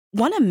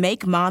Want to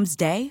make Mom's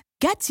day?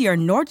 Get to your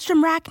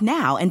Nordstrom Rack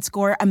now and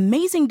score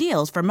amazing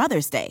deals for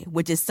Mother's Day,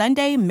 which is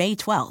Sunday, May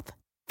 12th.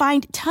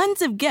 Find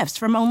tons of gifts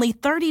from only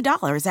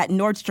 $30 at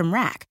Nordstrom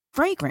Rack.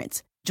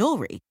 Fragrance,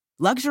 jewelry,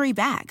 luxury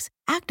bags,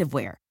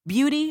 activewear,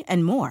 beauty,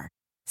 and more.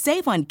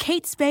 Save on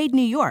Kate Spade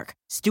New York,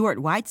 Stuart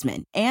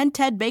Weitzman, and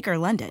Ted Baker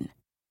London.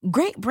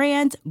 Great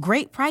brands,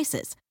 great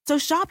prices. So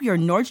shop your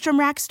Nordstrom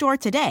Rack store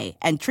today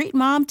and treat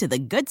Mom to the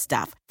good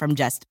stuff from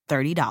just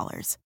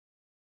 $30.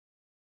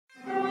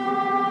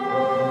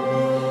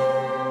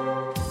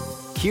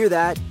 Hear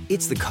that?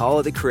 It's the call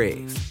of the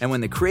Crave. And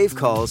when the Crave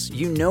calls,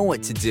 you know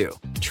what to do.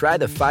 Try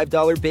the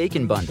 $5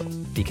 Bacon Bundle,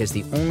 because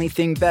the only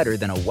thing better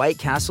than a White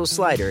Castle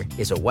slider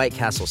is a White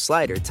Castle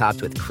slider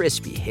topped with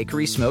crispy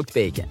hickory smoked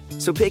bacon.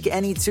 So pick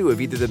any two of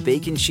either the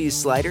Bacon Cheese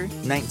Slider,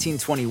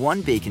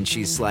 1921 Bacon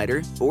Cheese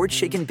Slider, or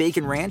Chicken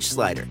Bacon Ranch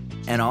Slider.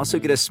 And also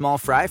get a small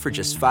fry for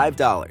just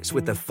 $5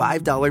 with the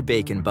 $5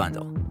 Bacon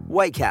Bundle.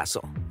 White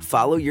Castle.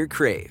 Follow your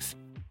Crave.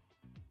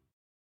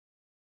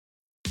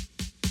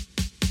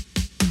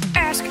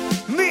 Ask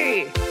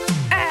me,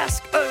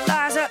 ask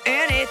Eliza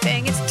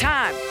anything. It's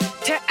time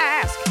to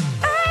ask.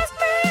 Ask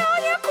me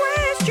all your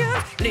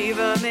questions. Leave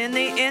them in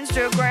the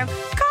Instagram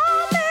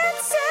comment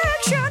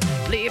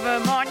section. Leave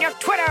them on your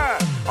Twitter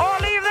or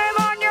leave them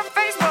on your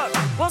Facebook.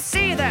 We'll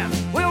see them,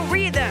 we'll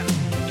read them,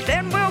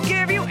 then we'll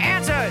give you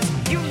answers.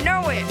 You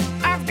know it,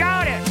 I've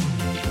got it.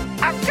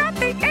 I've got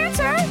the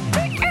answer,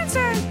 the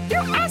answer.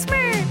 You ask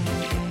me,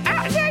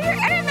 I'll tell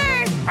you anything.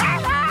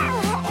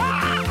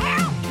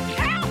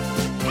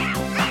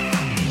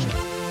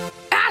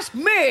 Ask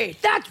me,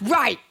 that's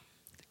right.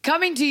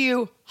 Coming to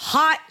you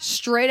hot,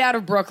 straight out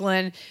of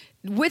Brooklyn.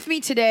 With me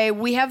today,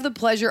 we have the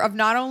pleasure of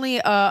not only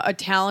a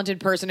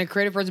talented person, a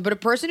creative person, but a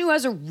person who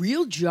has a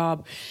real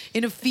job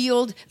in a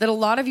field that a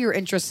lot of you are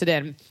interested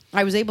in.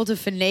 I was able to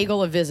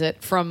finagle a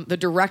visit from the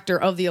director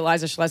of the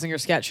Iliza Shlesinger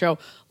sketch show,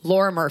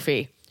 Laura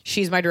Murphy.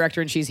 She's my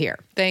director and she's here.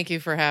 Thank you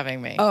for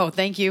having me. Oh,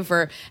 thank you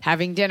for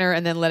having dinner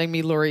and then letting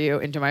me lure you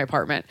into my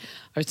apartment.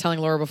 I was telling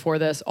Laura before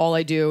this, all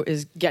I do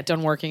is get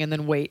done working and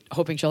then wait,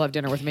 hoping she'll have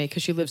dinner with me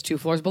because she lives 2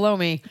 floors below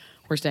me.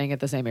 We're staying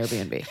at the same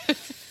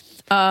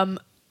Airbnb.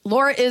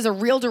 Laura is a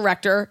real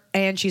director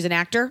and she's an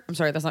actor. I'm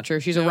sorry, that's not true.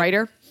 She's a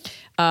writer,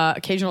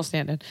 occasional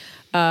stand-in.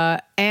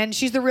 And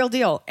she's the real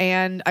deal.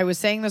 And I was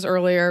saying this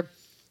earlier.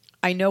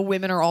 I know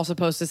women are all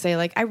supposed to say,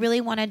 like, I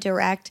really want to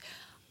direct.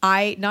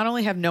 I not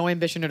only have no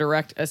ambition to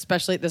direct,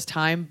 especially at this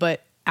time,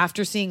 but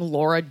after seeing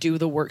Laura do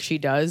the work she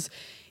does,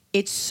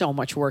 it's so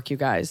much work, you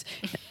guys.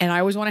 And I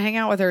always want to hang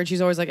out with her. And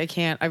she's always like, I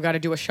can't. I've got to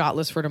do a shot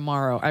list for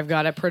tomorrow. I've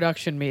got a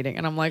production meeting.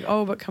 And I'm like,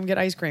 oh, but come get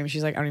ice cream.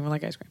 She's like, I don't even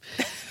like ice cream.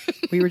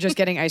 We were just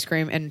getting ice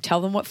cream. And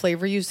tell them what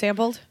flavor you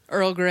sampled.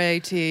 Earl Grey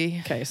tea.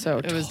 Okay, so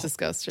it was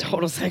disgusting.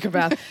 Total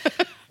psychopath.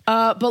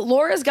 But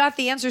Laura's got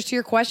the answers to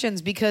your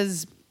questions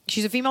because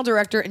she's a female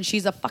director and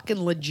she's a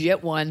fucking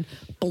legit one.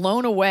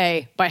 Blown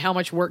away by how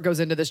much work goes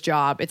into this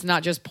job. It's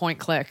not just point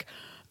click.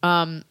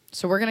 So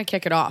we're going to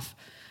kick it off.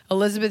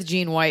 Elizabeth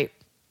Jean White.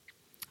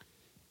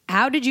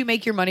 How did you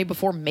make your money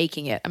before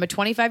making it? I'm a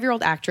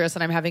 25-year-old actress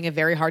and I'm having a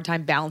very hard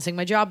time balancing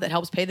my job that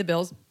helps pay the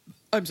bills.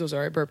 I'm so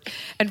sorry, I burped.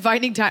 And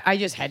finding time, I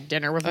just had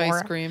dinner with Laura.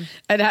 Ice cream.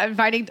 I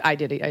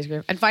did eat ice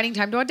cream. And finding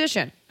time to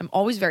audition. I'm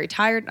always very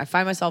tired and I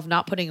find myself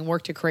not putting in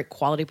work to create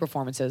quality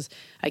performances.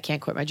 I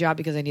can't quit my job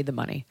because I need the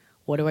money.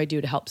 What do I do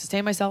to help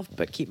sustain myself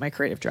but keep my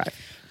creative drive?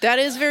 That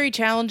is very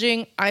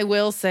challenging. I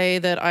will say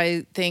that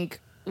I think,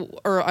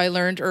 or I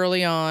learned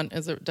early on,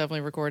 is it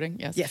definitely recording?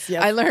 Yes. Yes.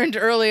 I learned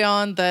early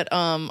on that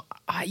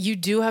you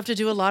do have to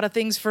do a lot of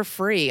things for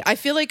free. I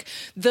feel like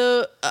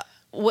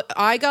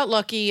I got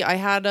lucky.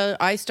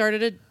 I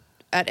started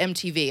at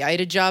MTV. I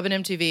had a job at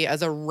MTV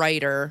as a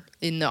writer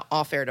in the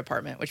off-air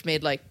department, which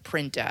made like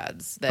print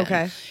ads then.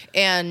 Okay.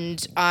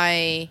 And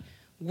I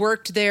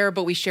worked there,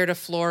 but we shared a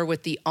floor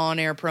with the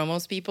on-air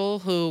promos people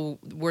who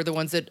were the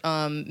ones that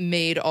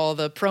made all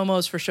the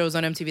promos for shows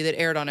on MTV that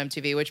aired on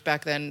MTV, which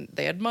back then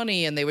they had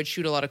money and they would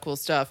shoot a lot of cool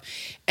stuff.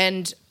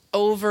 And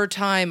over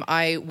time,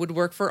 I would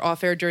work for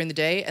off-air during the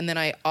day, and then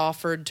I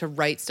offered to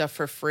write stuff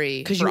for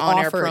free for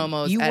on-air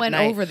promos. You went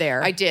over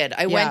there. I did.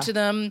 I went to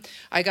them.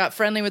 I got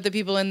friendly with the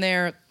people in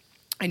there.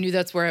 I knew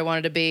that's where I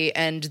wanted to be,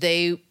 and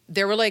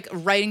there were like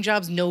writing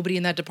jobs nobody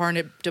in that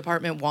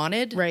department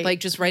wanted, right? Like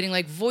just writing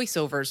like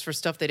voiceovers for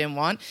stuff they didn't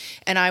want.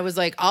 And I was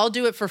like, I'll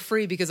do it for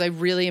free because I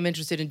really am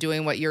interested in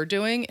doing what you're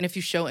doing. And if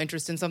you show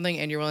interest in something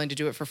and you're willing to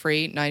do it for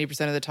free,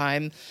 90% of the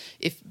time,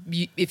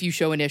 if you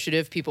show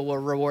initiative, people will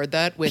reward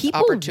that with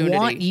opportunity.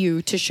 People want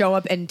you to show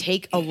up and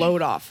take a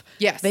load off.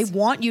 Yes, they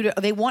want you to.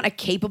 They want a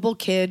capable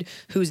kid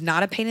who's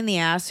not a pain in the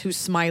ass, who's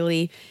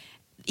smiley.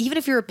 Even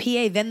if you're a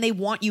PA, then they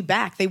want you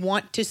back. They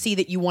want to see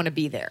that you want to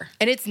be there.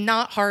 And it's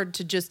not hard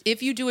to just,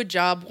 if you do a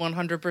job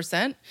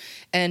 100%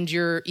 and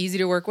you're easy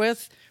to work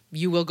with,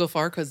 you will go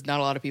far because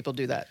not a lot of people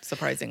do that,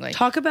 surprisingly.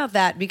 Talk about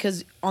that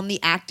because on the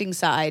acting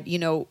side, you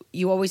know,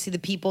 you always see the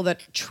people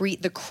that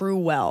treat the crew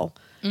well.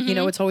 Mm-hmm. You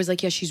know, it's always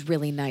like, yeah, she's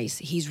really nice.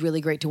 He's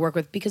really great to work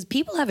with because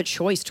people have a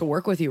choice to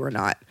work with you or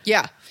not.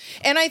 Yeah.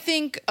 And I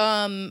think...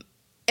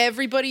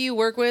 everybody you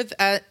work with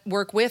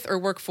or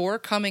work for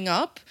coming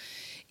up,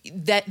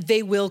 that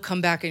they will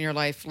come back in your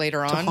life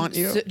later on. To haunt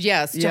you?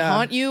 To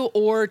haunt you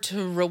or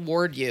to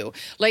reward you.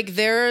 Like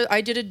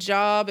I did a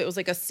job, it was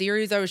like a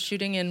series I was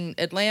shooting in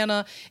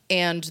Atlanta,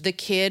 and the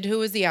kid who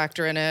was the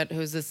actor in it,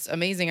 who's this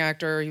amazing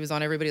actor, he was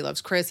on Everybody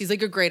Loves Chris, he's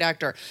like a great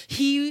actor.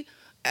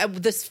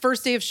 This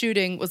first day of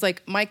shooting was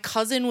like, my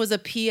cousin was a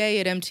PA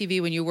at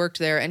MTV when you worked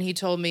there, and he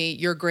told me,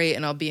 you're great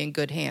and I'll be in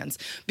good hands.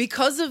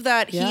 Because of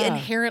that, he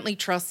inherently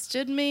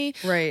trusted me.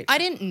 Right. I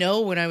didn't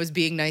know when I was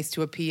being nice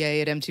to a PA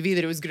at MTV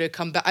that it was going to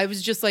come back. I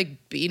was just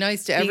like, be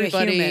nice to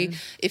everybody.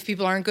 If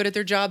people aren't good at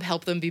their job,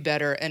 help them be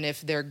better. And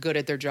if they're good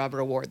at their job,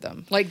 reward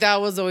them. Like,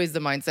 that was always the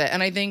mindset.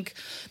 And I think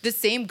the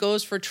same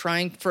goes for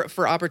trying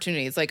for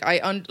opportunities. Like,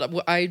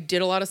 I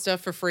did a lot of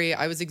stuff for free.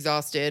 I was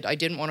exhausted. I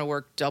didn't want to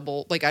work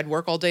double. Like, I'd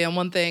work all day on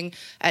one thing.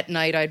 At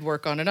night, I'd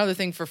work on another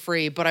thing for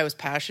free, but I was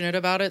passionate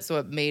about it, so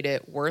it made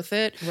it worth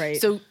it. Right.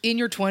 So in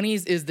your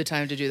 20s is the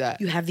time to do that.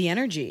 You have the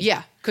energy.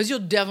 Yeah, because you'll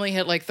definitely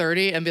hit like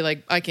 30 and be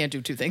like, I can't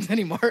do two things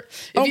anymore.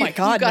 My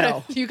God,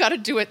 no. You got to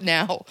do it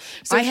now.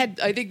 So I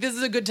think this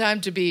is a good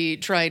time to be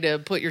trying to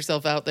put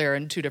yourself out there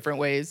in two different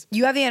ways.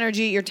 You have the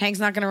energy. Your tank's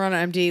not going to run on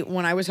empty.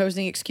 When I was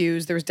hosting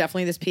Excuse, there was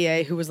definitely this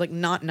PA who was like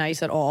not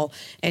nice at all,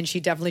 and she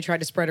definitely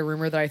tried to spread a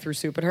rumor that I threw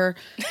soup at her.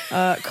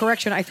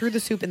 Correction, I threw the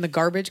soup in the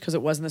garbage because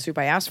it wasn't the soup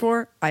I asked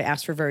for. I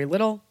asked for very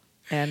little,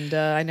 and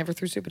I never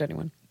threw soup at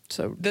anyone.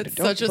 So that's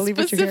don't such a believe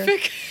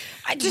specific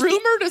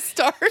rumor to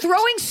start.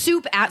 Throwing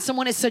soup at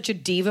someone is such a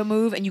diva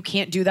move, and you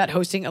can't do that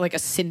hosting like a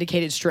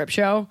syndicated strip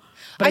show.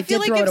 But I feel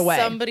like if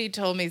somebody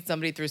told me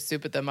somebody threw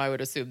soup at them, I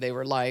would assume they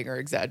were lying or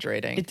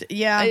exaggerating.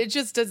 It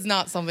just is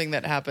not something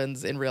that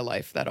happens in real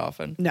life that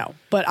often. No,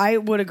 but I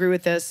would agree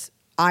with this.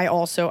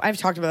 I've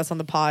talked about this on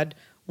the pod.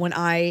 When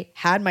I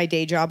had my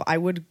day job, I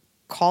would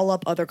call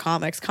up other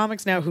comics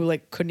now who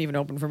like couldn't even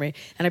open for me,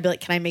 and I'd be like,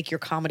 can I make your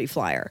comedy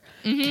flyer?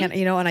 And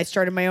I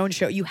started my own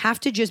show. You have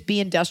to just be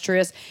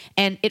industrious,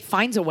 and it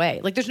finds a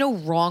way. Like, there's no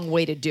wrong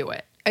way to do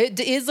it.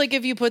 It is like,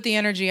 if you put the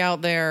energy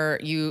out there,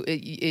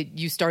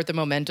 you start the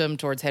momentum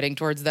towards heading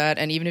towards that.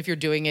 And even if you're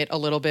doing it a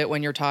little bit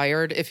when you're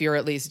tired, if you're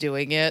at least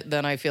doing it,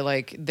 then I feel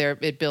like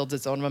it builds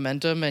its own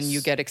momentum, and you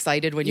get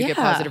excited when you get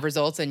positive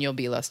results, and you'll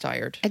be less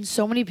tired. And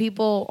so many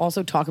people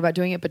also talk about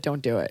doing it but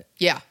don't do it.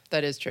 Yeah,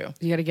 that is true.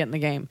 You got to get in the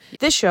game.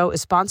 This show is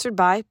sponsored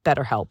by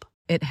BetterHelp.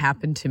 It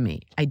happened to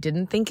me. I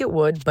didn't think it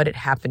would, but it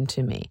happened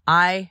to me.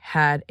 I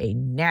had a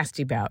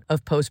nasty bout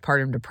of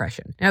postpartum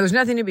depression. Now, there's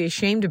nothing to be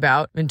ashamed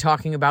about in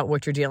talking about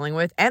what you're dealing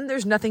with, and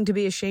there's nothing to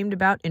be ashamed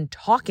about in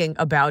talking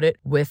about it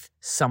with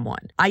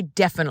someone. I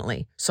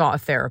definitely saw a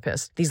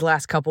therapist these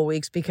last couple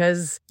weeks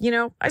because,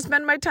 I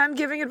spend my time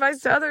giving advice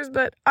to others,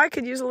 but I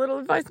could use a little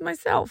advice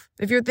myself.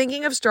 If you're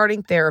thinking of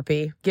starting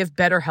therapy, give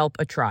BetterHelp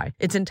a try.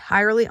 It's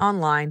entirely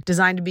online,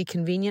 designed to be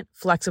convenient,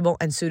 flexible,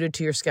 and suited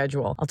to your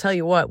schedule. I'll tell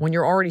you what, when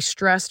you're already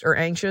stressed or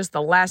anxious,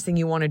 the last thing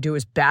you want to do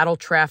is battle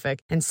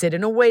traffic and sit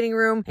in a waiting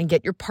room and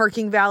get your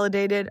parking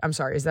validated. I'm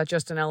sorry, is that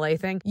just an LA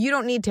thing? You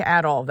don't need to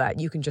add all of that.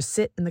 You can just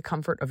sit in the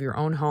comfort of your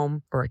own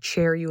home or a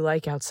chair you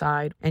like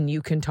outside, and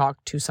you can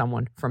talk to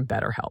someone from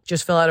BetterHelp.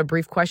 Just fill out a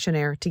brief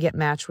questionnaire to get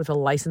matched with a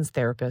licensed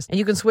therapist, and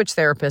you can switch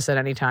therapists at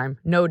any time.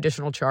 No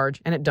additional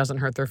charge, and it doesn't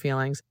hurt their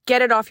feelings.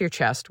 Get it off your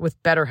chest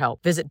with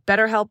BetterHelp. Visit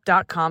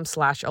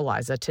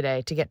BetterHelp.com/Eliza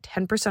today to get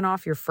 10%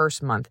 off your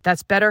first month.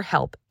 That's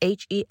BetterHelp,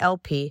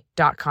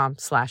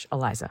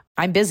 HELP.com/Eliza.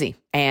 I'm busy,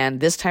 and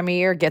this time of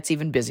year gets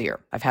even busier.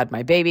 I've had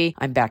my baby,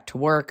 I'm back to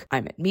work,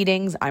 I'm at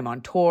meetings, I'm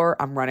on tour,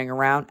 I'm running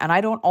around, and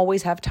I don't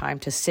always have time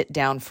to sit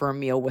down for a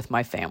meal with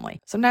my family.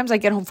 Sometimes I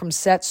get home from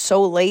set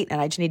so late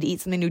and I just need to eat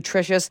something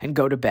nutritious and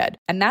go to bed.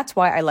 And that's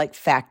why I like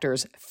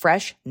Factor's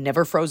fresh,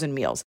 never frozen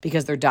meals,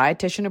 because they're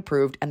dietitian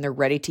approved and they're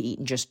ready to eat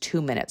in just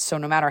 2 minutes. So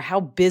no matter how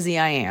busy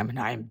I am, and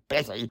I'm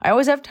busy, I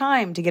always have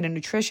time to get a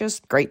nutritious,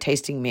 great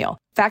tasting meal.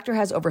 Factor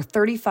has over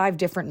 35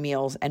 different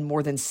meals and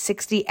more than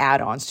 60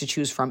 add-ons to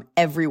choose from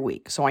every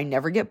week, so I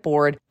never get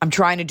bored. I'm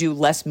trying to do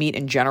less meat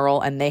in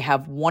general, and they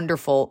have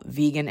wonderful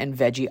vegan and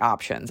veggie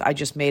options. I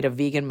just made a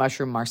vegan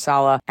mushroom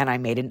marsala, and I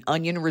made an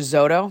onion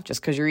risotto.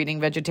 Just because you're eating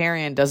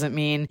vegetarian doesn't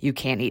mean you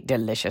can't eat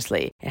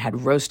deliciously. It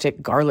had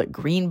roasted garlic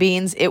green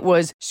beans. It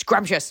was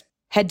scrumptious.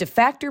 Head to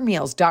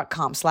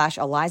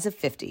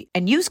factormeals.com/Eliza50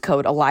 and use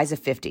code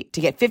Eliza50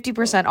 to get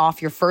 50%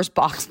 off your first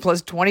box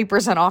plus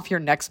 20% off your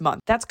next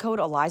month. That's code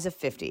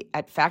Eliza50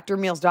 at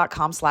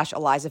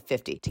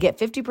factormeals.com/Eliza50 to get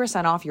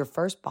 50% off your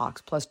first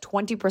box plus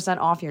 20%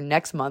 off your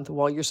next month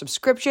while your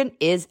subscription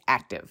is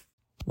active.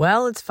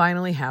 Well, it's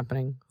finally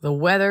happening. The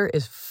weather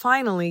is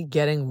finally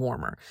getting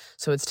warmer.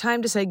 So it's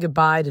time to say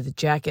goodbye to the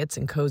jackets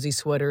and cozy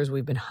sweaters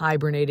we've been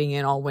hibernating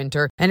in all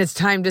winter. And it's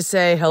time to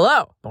say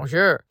hello,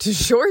 bonjour, to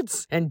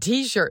shorts and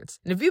t-shirts.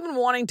 And if you've been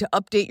wanting to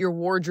update your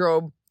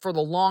wardrobe for the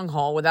long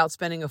haul without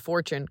spending a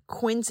fortune,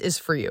 Quince is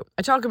for you.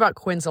 I talk about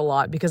Quince a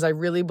lot because I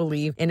really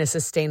believe in a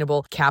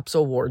sustainable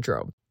capsule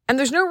wardrobe. And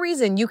there's no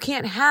reason you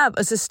can't have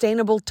a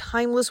sustainable,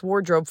 timeless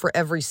wardrobe for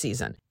every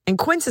season. And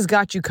Quince has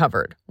got you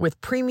covered with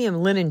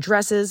premium linen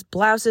dresses,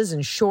 blouses,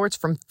 and shorts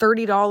from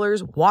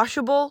 $30,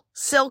 washable,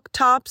 silk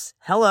tops,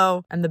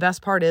 hello. And the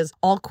best part is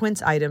all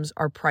Quince items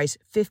are priced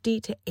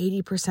 50 to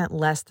 80%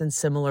 less than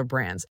similar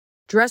brands.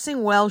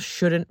 Dressing well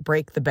shouldn't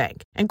break the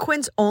bank. And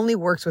Quince only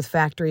works with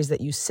factories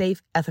that use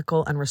safe,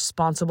 ethical, and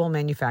responsible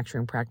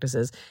manufacturing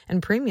practices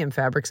and premium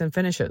fabrics and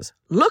finishes.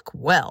 Look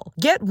well.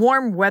 Get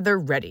warm weather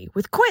ready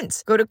with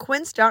Quince. Go to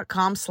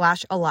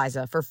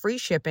quince.com/Eliza for free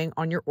shipping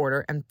on your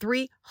order and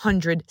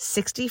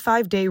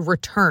 365-day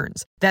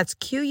returns. That's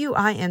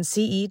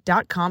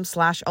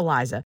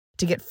QUINCE.com/Eliza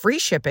to get free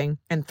shipping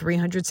and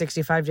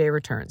 365-day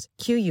returns.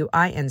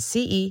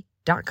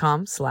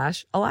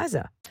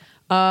 QUINCE.com/Eliza.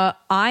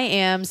 I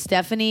am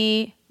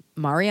Stephanie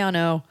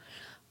Mariano.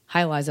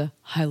 Hi, Eliza.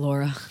 Hi,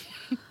 Laura.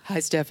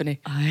 Hi,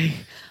 Stephanie. I'm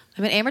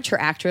an amateur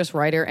actress,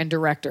 writer, and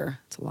director.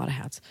 It's a lot of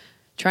hats.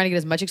 Trying to get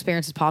as much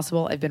experience as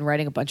possible. I've been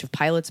writing a bunch of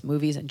pilots,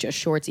 movies, and just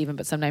shorts even,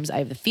 but sometimes I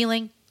have the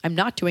feeling I'm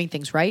not doing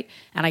things right,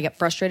 and I get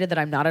frustrated that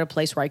I'm not at a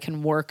place where I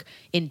can work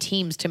in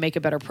teams to make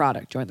a better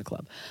product. Join the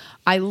club.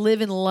 I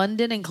live in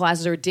London, and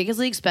classes are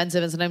ridiculously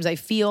expensive, and sometimes I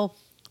feel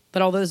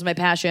that although this is my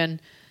passion,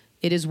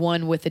 it is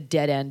one with a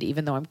dead end,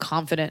 even though I'm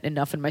confident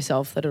enough in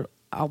myself that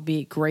I'll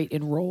be great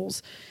in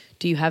roles.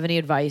 Do you have any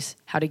advice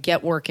how to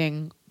get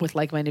working with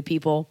like-minded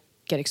people,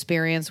 get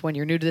experience when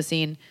you're new to the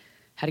scene,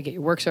 how to get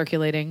your work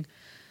circulating?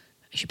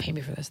 You should pay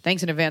me for this.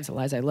 Thanks in advance,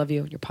 Eliza. I love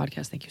you and your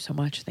podcast. Thank you so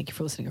much. Thank you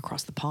for listening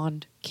across the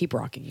pond. Keep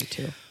rocking, you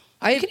too.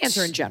 You can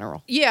answer in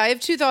general. Yeah, I have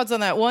two thoughts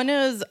on that. One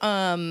is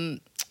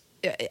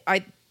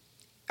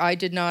I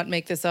did not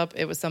make this up.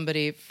 It was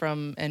somebody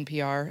from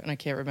NPR, and I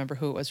can't remember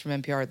who it was from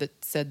NPR,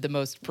 that said the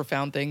most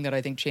profound thing that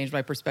I think changed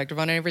my perspective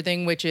on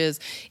everything, which is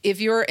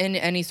if you're in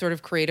any sort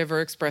of creative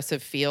or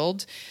expressive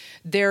field,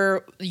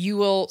 you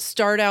will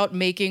start out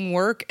making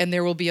work, and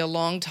there will be a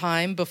long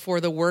time before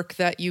the work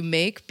that you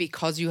make,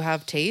 because you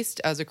have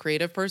taste as a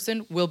creative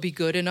person, will be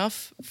good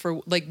enough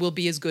will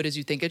be as good as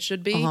you think it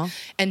should be.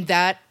 And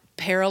that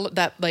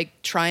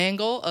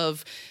triangle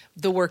of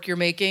the work you're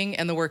making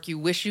and the work you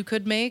wish you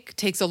could make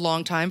takes a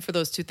long time for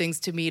those two things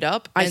to meet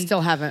up. I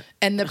still haven't.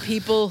 And the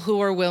people who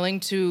are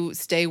willing to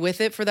stay with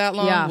it for that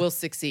long will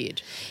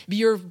succeed.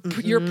 You're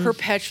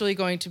perpetually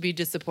going to be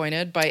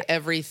disappointed by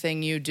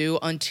everything you do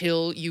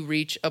until you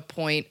reach a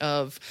point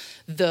of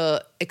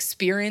the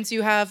experience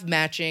you have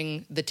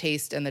matching the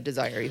taste and the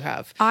desire you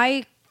have.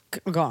 Go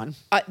on.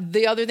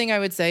 The other thing I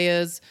would say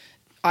is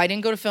I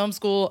didn't go to film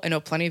school. I know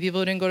plenty of people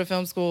who didn't go to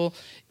film school.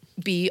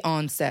 Be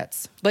on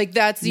sets.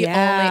 That's the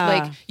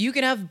only, you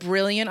can have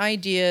brilliant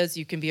ideas.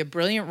 You can be a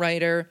brilliant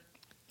writer.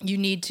 You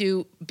need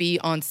to be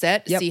on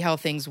set, see how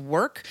things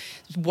work,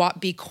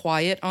 be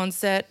quiet on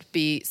set,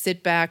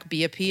 sit back,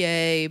 be a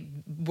PA,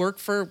 work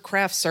for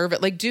craft service,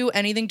 do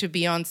anything to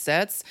be on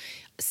sets,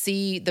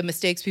 see the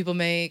mistakes people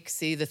make,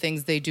 see the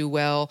things they do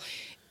well.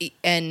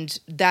 And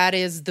that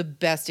is the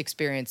best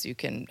experience you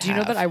can have. Do you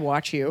know that I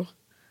watch you?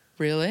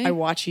 Really? I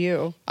watch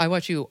you. I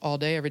watch you all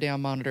day, every day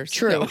on monitors.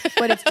 True, No.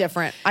 but it's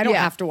different. I don't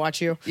have to watch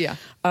you. Yeah.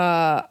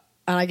 And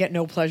I get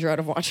no pleasure out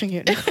of watching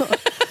you.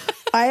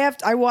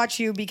 I watch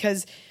you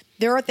because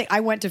there are things.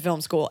 I went to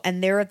film school,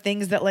 and there are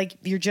things that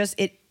you're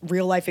just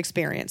real life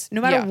experience.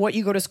 No matter what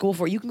you go to school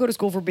for, you can go to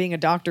school for being a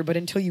doctor, but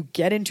until you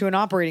get into an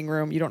operating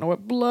room, you don't know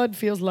what blood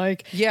feels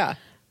like. Yeah.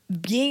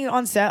 Being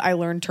on set, I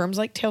learned terms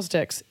like tail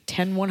sticks,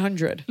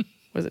 10-100.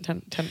 Was it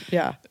 10?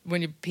 Yeah.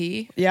 When you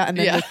pee? Yeah, and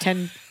then with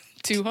 10...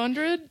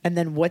 200? And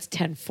then what's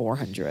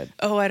 10-400?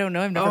 Oh, I don't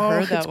know. I've never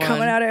heard that one. It's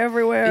coming out of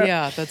everywhere.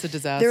 Yeah, that's a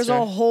disaster. There's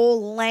a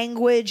whole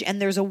language,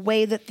 and there's a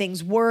way that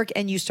things work,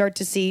 and you start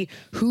to see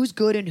who's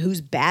good and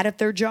who's bad at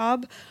their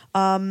job.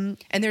 And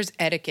there's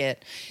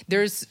etiquette.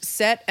 There's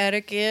set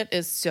etiquette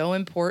is so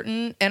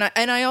important. And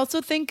I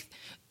also think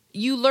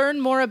you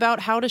learn more about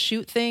how to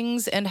shoot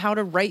things and how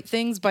to write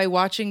things by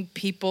watching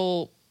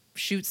people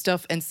shoot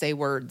stuff and say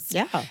words.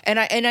 Yeah. And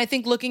I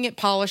think looking at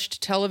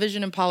polished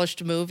television and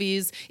polished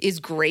movies is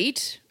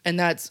great, and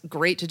that's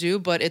great to do,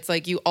 but it's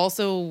you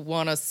also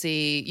want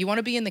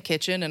to be in the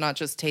kitchen and not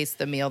just taste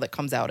the meal that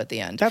comes out at the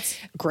end. That's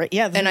great.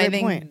 Yeah, that's and a great I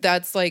think point.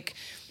 that's I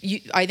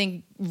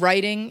think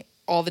writing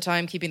all the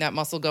time, keeping that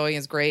muscle going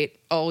is great.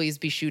 Always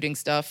be shooting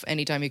stuff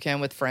anytime you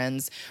can with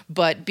friends.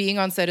 But being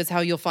on set is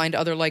how you'll find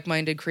other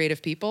like-minded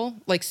creative people.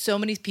 So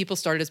many people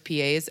started as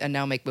PAs and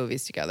now make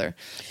movies together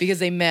because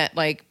they met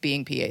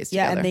being PAs together.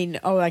 Yeah, and they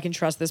I can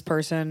trust this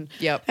person.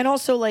 Yep. And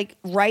also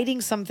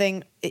writing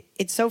something,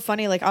 it's so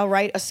funny. I'll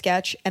write a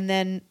sketch, and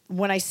then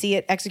when I see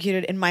it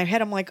executed in my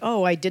head, I'm like,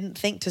 oh, I didn't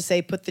think to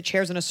say put the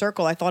chairs in a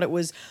circle. I thought it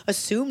was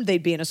assumed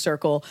they'd be in a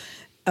circle.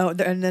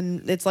 And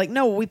then it's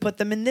no, we put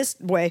them in this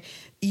way.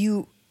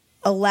 You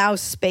allow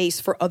space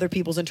for other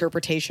people's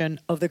interpretation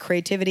of the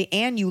creativity,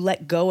 and you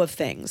let go of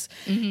things.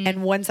 Mm-hmm.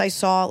 And once I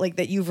saw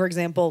that you, for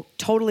example,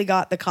 totally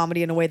got the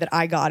comedy in a way that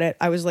I got it,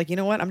 I was like, you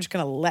know what? I'm just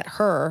going to let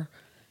her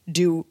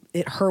do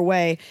it her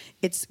way.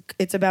 It's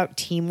about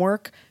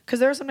teamwork, because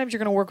there are sometimes you're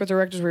going to work with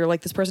directors where you're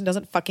this person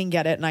doesn't fucking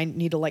get it, and I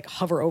need to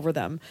hover over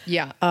them.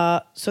 Yeah.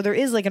 So there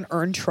is an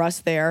earned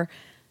trust there,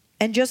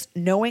 and just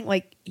knowing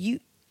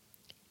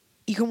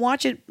you can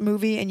watch a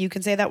movie and you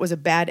can say that was a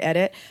bad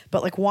edit,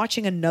 but like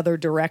watching another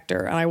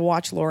director, and I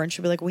watch Laura and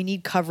she'll be like, we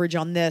need coverage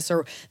on this,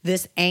 or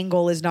this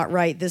angle is not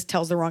right, this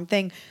tells the wrong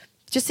thing.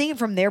 Just seeing it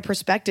from their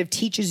perspective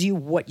teaches you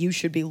what you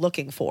should be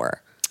looking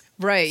for.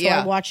 Right, So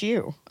yeah. I watch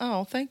you.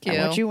 Oh, thank you.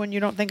 I watch you when you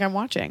don't think I'm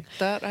watching.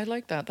 I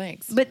like that,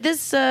 thanks. But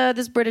this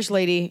British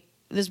lady,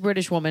 this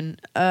British woman,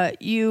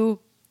 you've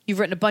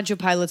written a bunch of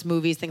pilots,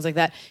 movies, things like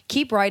that.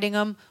 Keep writing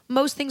them.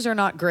 Most things are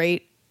not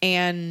great,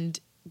 and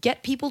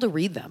get people to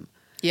read them.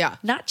 Yeah.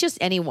 Not just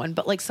anyone,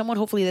 but like someone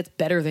hopefully that's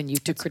better than you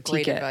to critique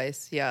Great it.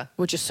 advice, yeah.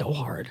 Which is so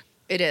hard.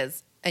 It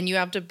is. And you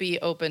have to be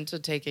open to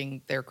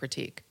taking their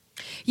critique.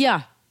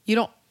 Yeah. You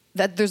don't,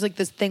 there's like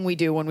this thing we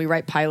do when we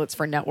write pilots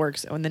for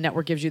networks. When the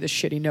network gives you the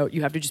shitty note,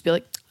 you have to just be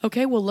like,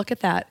 okay, well, look at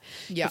that.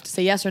 You Yeah. have to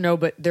say yes or no,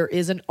 but there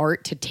is an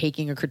art to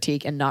taking a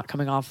critique and not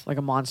coming off like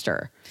a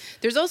monster.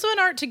 There's also an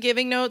art to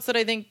giving notes that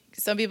I think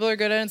some people are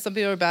good at and some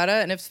people are bad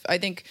at. And I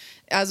think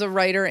as a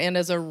writer and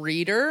as a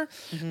reader,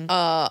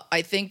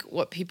 I think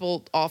what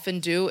people often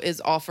do is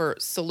offer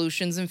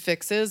solutions and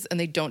fixes, and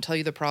they don't tell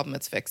you the problem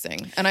it's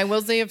fixing. And I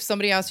will say, if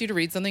somebody asks you to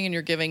read something and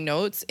you're giving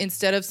notes,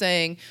 instead of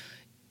saying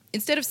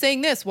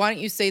this, why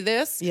don't you say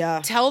this?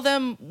 Yeah. Tell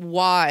them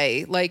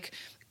why. Like,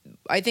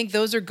 I think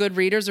those are good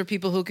readers, or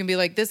people who can be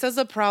like, this has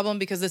a problem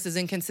because this is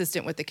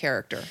inconsistent with the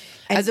character.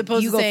 And as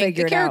opposed you to go saying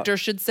figure the it out. character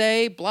should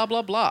say blah,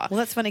 blah, blah. Well,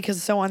 that's funny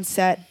because so on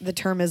set, the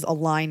term is a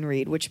line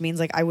read, which means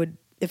like I would,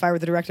 if I were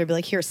the director, I'd be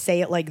like, here,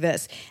 say it like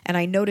this. And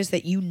I noticed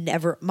that you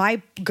never,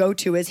 my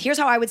go-to is, here's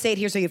how I would say it,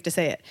 here's how you have to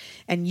say it.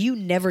 And you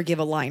never give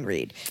a line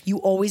read. You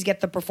always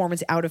get the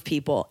performance out of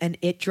people. And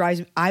it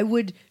drives me, I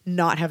would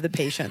not have the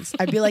patience.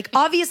 I'd be like,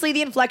 obviously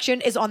the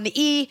inflection is on the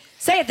E,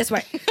 say it this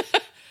way.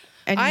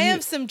 And I you-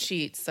 have some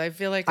cheats. I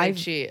feel like I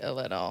cheat a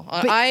little.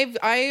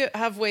 I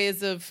have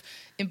ways of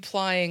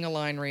implying a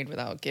line read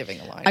without giving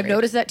a line I've read.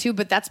 noticed that too,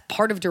 but that's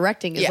part of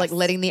directing is Yes. like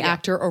letting the Yeah.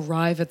 actor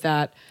arrive at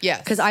that. Yes.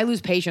 Because I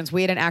lose patience.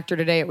 We had an actor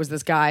today, it was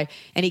this guy,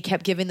 and he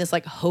kept giving this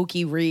like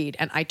hokey read.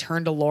 And I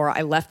turned to Laura.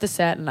 I left the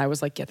set and I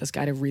was like, get this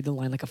guy to read the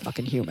line like a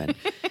fucking human.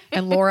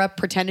 And Laura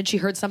pretended she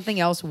heard something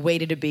else,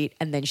 waited a beat,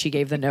 and then she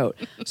gave the note.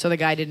 So the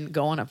guy didn't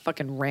go on a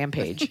fucking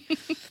rampage.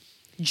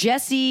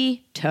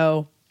 Jessie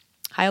Toe.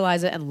 Hi,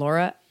 Eliza and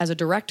Laura. As a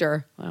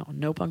director, wow,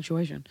 no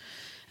punctuation.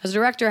 As a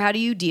director, how do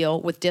you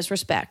deal with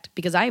disrespect?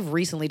 Because I've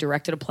recently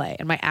directed a play,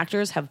 and my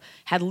actors have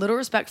had little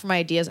respect for my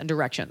ideas and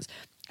directions.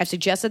 I've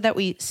suggested that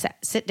we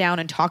sit down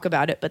and talk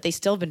about it, but they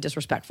still have been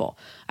disrespectful.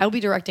 I will be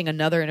directing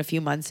another in a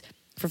few months.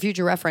 For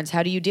future reference,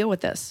 how do you deal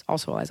with this?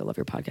 Also, Eliza, I love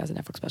your podcast and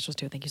Netflix specials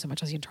too. Thank you so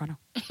much. I'll see you in Toronto.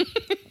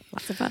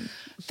 Lots of fun.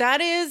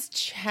 That is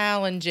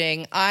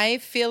challenging. I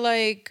feel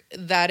like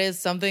that is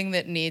something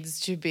that needs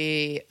to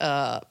be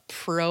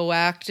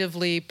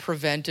proactively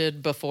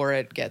prevented before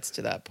it gets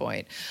to that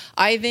point.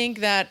 I think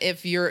that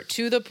if you're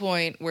to the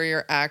point where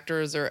your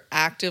actors are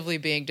actively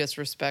being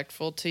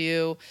disrespectful to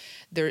you,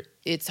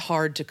 it's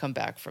hard to come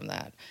back from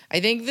that. I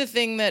think the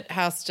thing that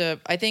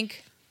I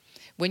think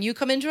when you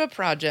come into a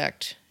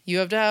project, you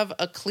have to have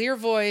a clear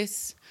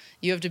voice.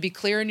 You have to be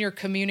clear in your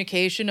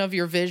communication of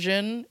your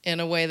vision in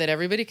a way that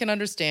everybody can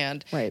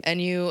understand. Right. And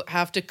you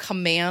have to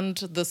command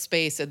the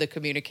space of the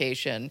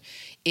communication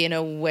in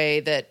a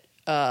way that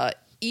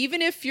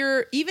even if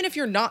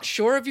you're not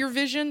sure of your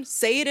vision,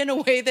 say it in a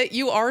way that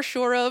you are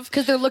sure of.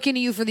 Because they're looking to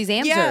you for these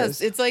answers.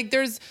 Yes, it's like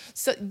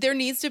there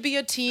needs to be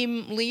a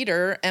team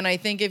leader, and I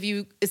think if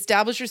you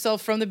establish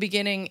yourself from the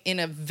beginning in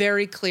a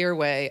very clear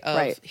way of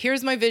Right.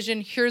 here's my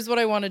vision, here's what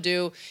I want to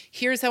do,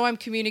 here's how I'm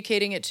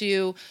communicating it to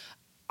you.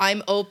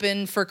 I'm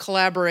open for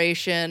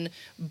collaboration,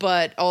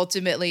 but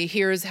ultimately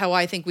here's how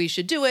I think we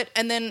should do it,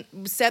 and then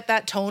set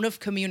that tone of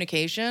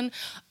communication.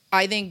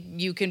 I think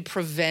you can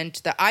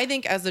prevent that. I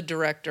think as a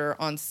director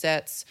on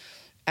sets,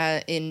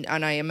 and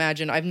I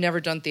imagine, I've never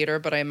done theater,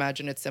 but I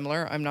imagine it's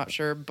similar. I'm not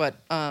sure, but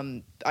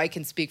I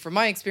can speak from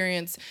my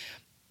experience.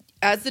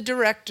 As the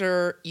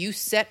director, you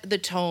set the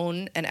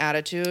tone and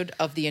attitude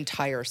of the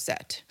entire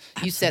set.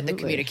 You set the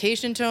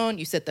communication tone.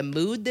 You set the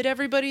mood that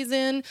everybody's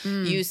in.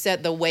 You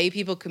set the way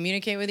people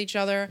communicate with each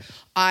other.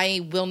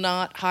 I will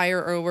not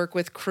hire or work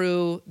with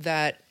crew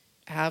that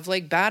have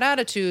like bad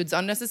attitudes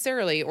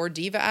unnecessarily or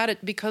diva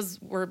attitude because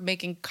we're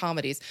making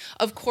comedies.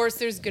 Of course,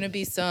 there's going to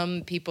be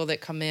some people that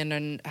come in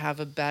and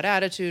have a bad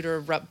attitude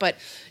but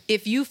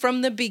if you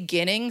from the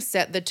beginning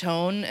set the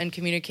tone and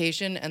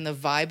communication and the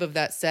vibe of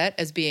that set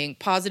as being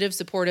positive,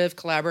 supportive,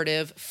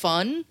 collaborative,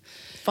 fun,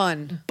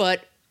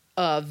 but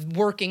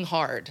working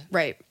hard.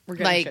 Right. We're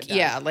getting shit done.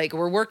 Yeah, like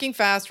we're working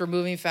fast, we're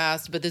moving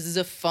fast, but this is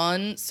a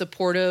fun,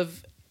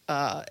 supportive,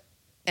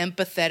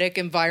 empathetic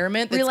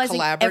environment that's Realizing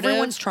collaborative.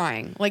 everyone's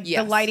trying. Like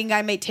Yes. the lighting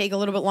guy may take a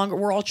little bit longer.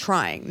 We're all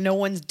trying. No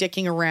one's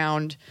dicking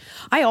around.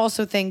 I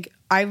also think,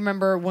 I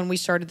remember when we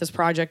started this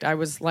project, I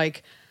was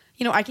like,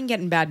 I can get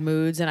in bad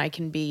moods and I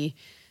can be,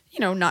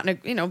 not,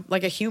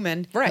 like a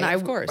human. Right, And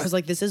of course. I was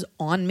like, this is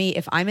on me.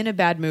 If I'm in a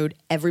bad mood,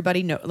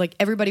 everybody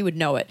would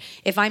know it.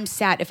 If I'm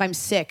sad, if I'm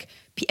sick,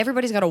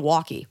 everybody's got a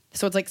walkie.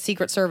 So it's like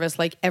Secret Service.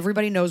 Like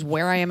everybody knows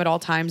where I am at all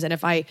times. And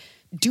if I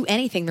do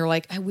anything, they're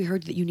like, we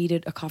heard that you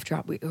needed a cough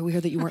drop. We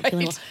heard that you weren't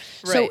feeling well.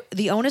 Right. So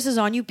the onus is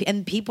on you,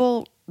 and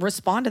people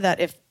respond to that.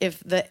 If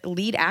the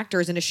lead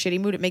actor is in a shitty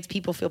mood, it makes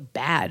people feel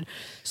bad.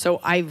 So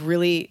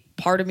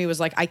part of me was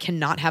like, I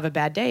cannot have a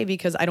bad day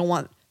because I don't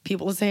want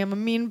people to say I'm a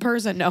mean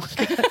person. No,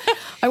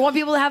 I want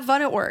people to have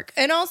fun at work.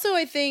 And also,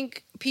 I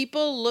think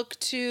people look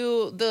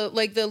to the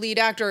lead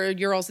actor.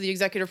 You're also the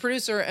executive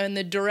producer and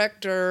the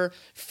director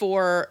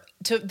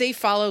they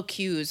follow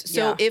cues.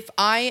 So if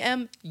I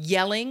am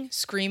yelling,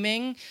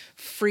 screaming,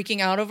 freaking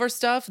out over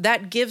stuff,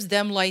 that gives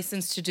them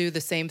license to do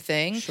the same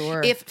thing.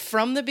 Sure. If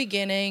from the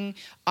beginning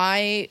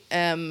I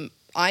am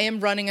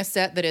running a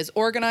set that is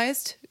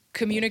organized,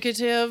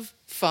 communicative,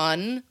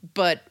 fun,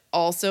 but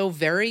also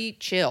very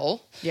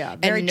chill. Yeah,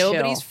 very and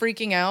nobody's chill.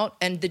 freaking out.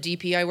 And the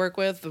DP I work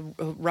with,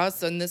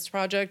 Russ, on this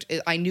project,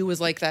 I knew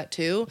was like that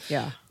too.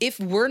 Yeah. If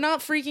we're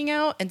not freaking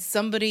out and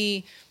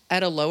somebody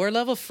at a lower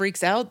level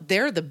freaks out,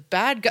 they're the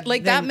bad guy.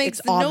 Like Then that makes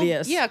it's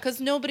obvious. because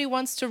nobody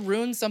wants to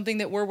ruin something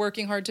that we're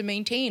working hard to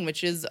maintain,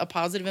 which is a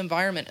positive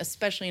environment,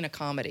 especially in a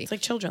comedy. It's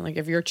like children. Like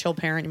if you're a chill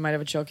parent, you might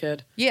have a chill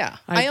kid. Yeah.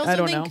 I also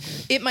don't think know.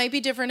 it might be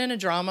different in a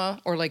drama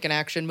or like an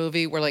action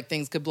movie where like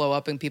things could blow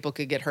up and people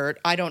could get hurt.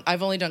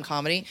 I've only done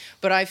comedy,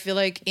 but I feel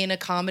like in a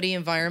comedy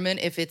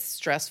environment, if it's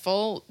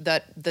stressful,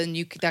 that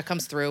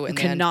comes through and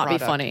You cannot be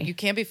funny. You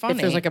can't be funny.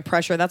 If there's like a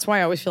pressure. That's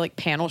why I always feel like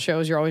panel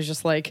shows, you're always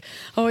just like,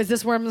 oh, is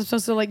this where I'm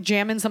supposed to like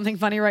jam in something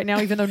funny right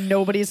now, even though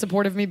nobody is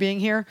supportive of me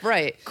being here?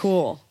 Right.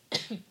 Cool.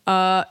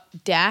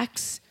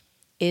 Dax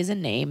is a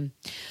name.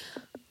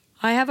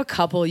 I have a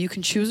couple. You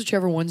can choose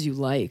whichever ones you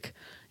like.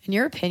 In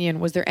your opinion,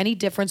 was there any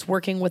difference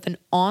working with an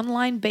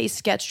online-based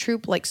sketch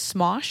troupe like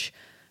Smosh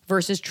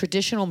versus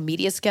traditional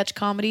media sketch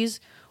comedies?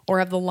 Or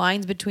have the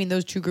lines between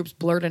those two groups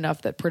blurred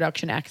enough that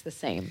production acts the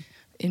same?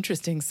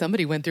 Interesting.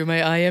 Somebody went through my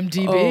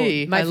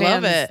IMDb. My I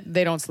love fans, it.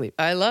 They don't sleep.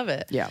 I love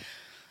it. Yeah.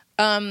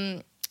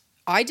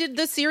 I did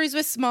the series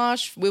with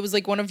Smosh. It was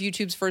like one of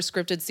YouTube's first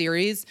scripted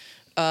series.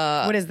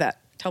 What is that?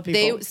 Tell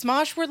people.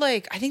 Smosh were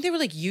like, I think they were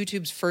like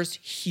YouTube's first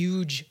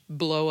huge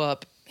blow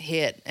up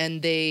hit.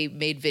 And they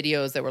made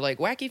videos that were like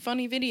wacky,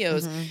 funny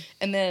videos. Mm-hmm.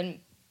 And then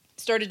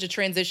started to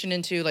transition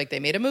into like they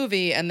made a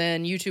movie. And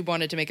then YouTube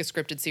wanted to make a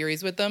scripted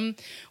series with them,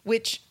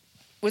 which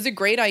was a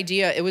great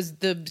idea. It was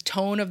the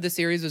tone of the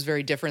series was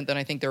very different than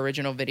I think the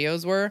original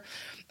videos were.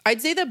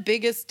 I'd say the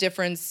biggest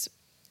difference,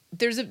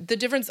 the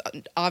difference,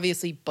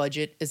 obviously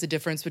budget is a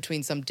difference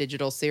between some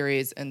digital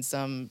series and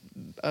some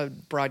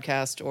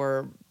broadcast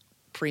or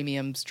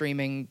premium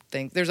streaming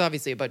things. There's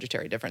obviously a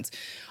budgetary difference.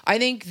 I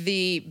think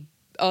the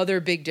other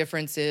big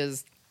difference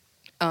is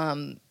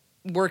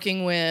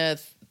working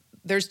with,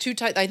 there's two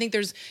types. I think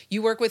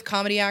you work with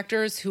comedy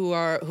actors who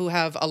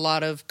have a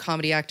lot of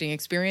comedy acting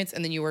experience,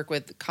 and then you work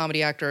with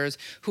comedy actors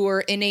who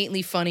are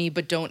innately funny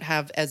but don't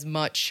have as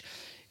much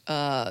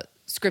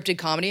scripted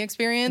comedy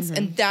experience.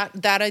 And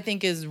that I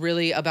think is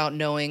really about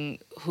knowing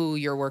who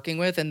you're working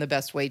with and the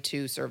best way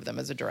to serve them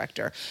as a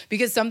director.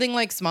 Because something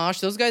like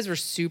Smosh, those guys were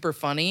super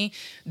funny.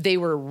 They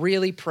were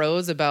really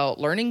pros about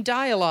learning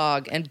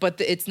dialogue, but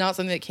it's not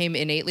something that came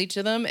innately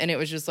to them. And it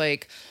was just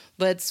like,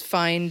 let's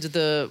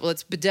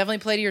definitely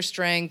play to your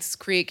strengths,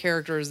 create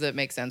characters that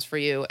make sense for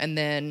you, and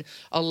then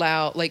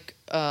allow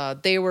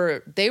they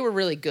were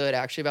really good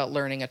actually about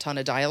learning a ton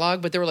of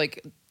dialogue, but they were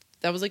like,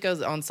 that was like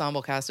an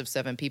ensemble cast of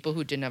 7 people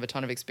who didn't have a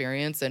ton of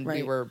experience, and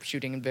we were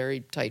shooting a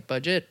very tight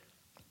budget.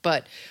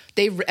 But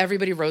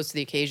everybody rose to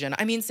the occasion.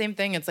 I mean, same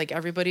thing. It's like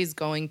everybody's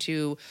going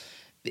to.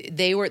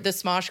 They were the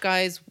Smosh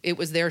guys. It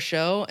was their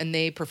show, and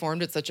they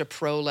performed at such a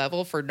pro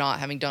level for not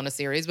having done a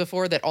series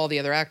before that all the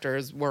other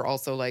actors were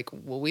also like,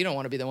 well, we don't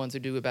want to be the ones who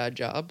do a bad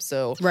job.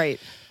 So Right.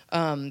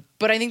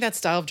 But I think that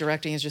style of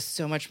directing is just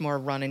so much more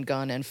run and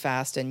gun and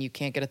fast, and you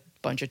can't get a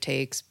bunch of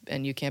takes,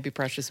 and you can't be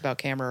precious about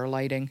camera or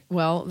lighting.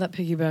 Well, that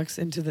piggybacks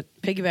into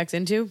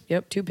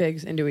 2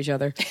 pigs into each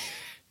other.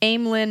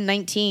 Aimlin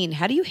 19,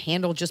 how do you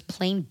handle just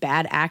plain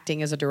bad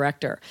acting as a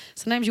director?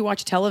 Sometimes you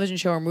watch a television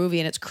show or movie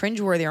and it's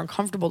cringeworthy or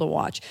uncomfortable to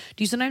watch.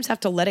 Do you sometimes have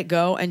to let it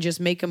go and just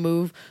make a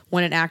move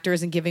when an actor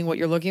isn't giving what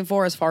you're looking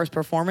for as far as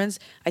performance?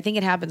 I think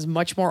it happens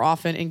much more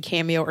often in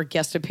cameo or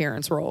guest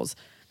appearance roles.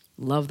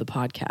 Love the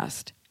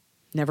podcast.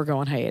 Never go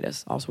on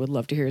hiatus. Also would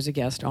love to hear as a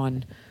guest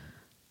on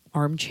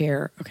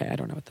Armchair. Okay, I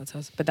don't know what that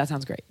says, but that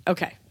sounds great.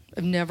 Okay.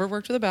 I've never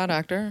worked with a bad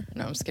actor.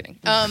 No, I'm just kidding.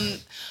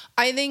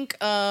 I think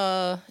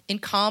in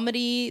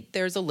comedy,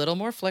 there's a little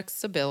more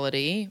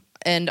flexibility.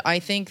 And I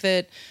think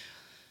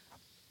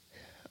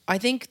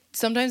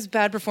sometimes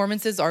bad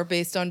performances are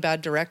based on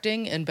bad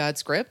directing and bad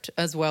script,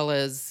 as well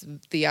as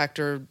the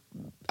actor.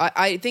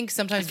 I think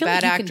sometimes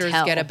bad actors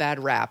get a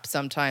bad rap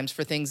sometimes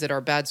for things that are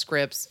bad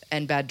scripts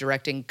and bad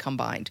directing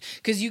combined.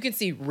 Because you can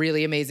see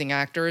really amazing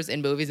actors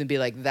in movies and be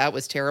like, that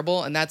was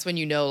terrible. And that's when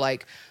you know,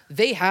 like,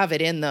 they have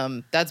it in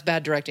them. That's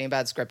bad directing and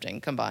bad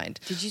scripting combined.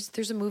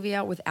 There's a movie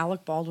out with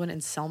Alec Baldwin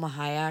and Selma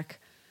Hayek.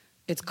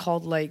 It's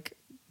called, like,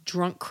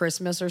 Drunk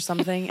Christmas or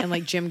something, and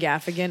like Jim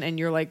Gaffigan, and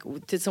you're like,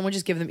 did someone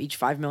just give them each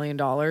 $5 million?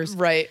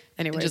 Right.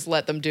 Anyway, just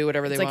let them do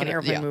whatever they want. It's like an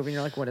airplane movie, and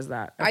you're like, what is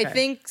that? Okay. I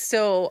think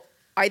so.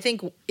 I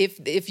think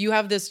if you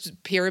have this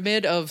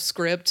pyramid of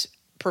script,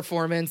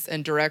 performance,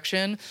 and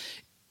direction,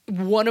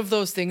 one of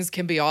those things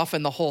can be off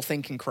and the whole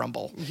thing can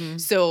crumble.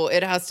 So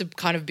it has to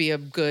kind of be a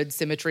good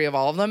symmetry of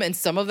all of them. And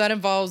some of that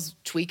involves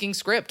tweaking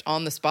script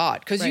on the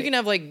spot. Because you can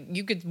have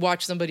you could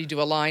watch somebody do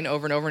a line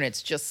over and over and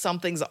it's just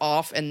something's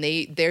off and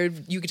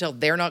you can tell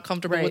they're not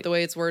comfortable with the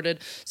way it's worded.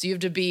 So you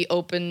have to be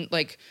open,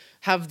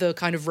 have the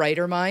kind of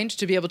writer mind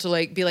to be able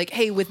to be like,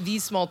 hey, with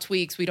these small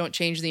tweaks, we don't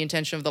change the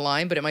intention of the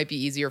line, but it might be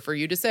easier for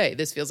you to say.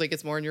 This feels like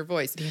it's more in your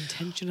voice. The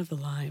intention of the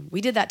line.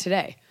 We did that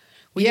today.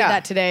 We did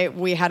that today.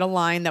 We had a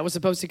line that was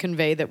supposed to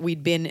convey that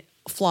we'd been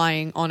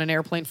flying on an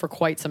airplane for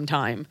quite some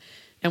time.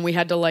 And we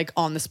had to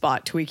on the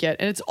spot tweak it.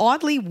 And it's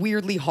oddly,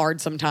 weirdly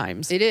hard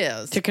sometimes. It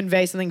is. To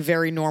convey something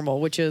very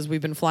normal, which is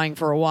we've been flying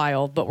for a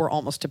while, but we're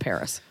almost to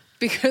Paris.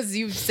 Because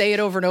you say it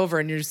over and over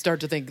and you start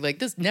to think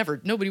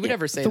nobody would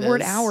ever say this. The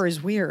word hour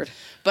is weird.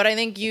 But I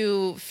think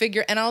you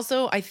figure, and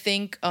also I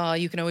think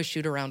you can always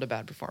shoot around a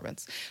bad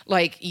performance.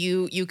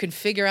 You can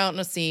figure out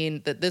in a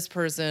scene that this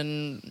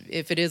person,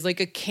 if it is a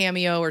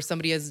cameo or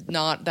somebody is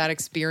not that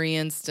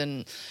experienced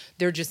and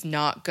they're just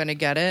not going to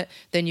get it,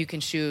 then you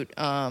can shoot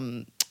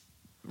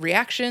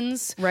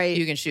reactions. Right.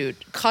 You can shoot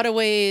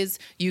cutaways.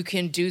 You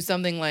can do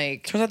something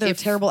Turns out they're a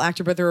terrible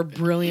actor, but they're a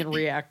brilliant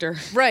reactor.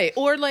 Right.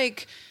 Or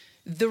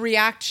the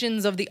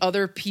reactions of the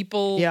other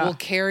people will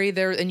carry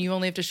and you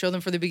only have to show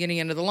them for the beginning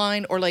and end of the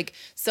line, or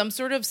some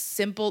sort of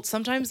simple,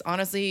 sometimes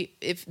honestly,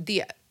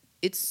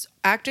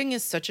 acting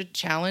is such a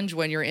challenge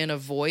when you're in a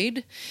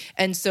void.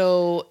 And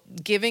so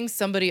giving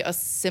somebody a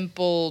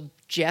simple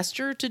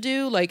gesture to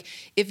do,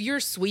 if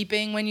you're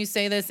sweeping when you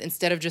say this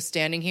instead of just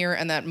standing here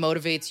and that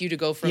motivates you to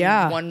go from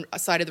one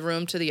side of the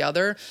room to the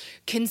other,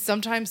 can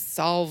sometimes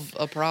solve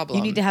a problem.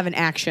 You need to have an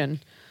action.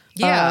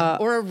 Yeah,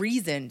 or a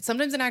reason.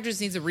 Sometimes an actor just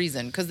needs a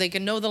reason because they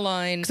can know the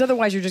line. Because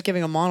otherwise you're just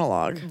giving a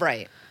monologue.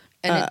 Right.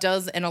 And it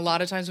does, and a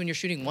lot of times when you're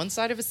shooting one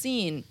side of a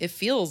scene, it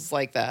feels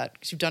like that.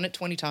 Because you've done it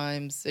 20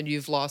 times and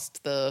you've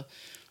lost the...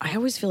 I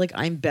always feel like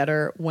I'm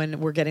better when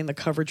we're getting the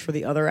coverage for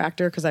the other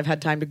actor because I've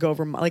had time to go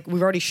over,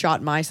 we've already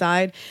shot my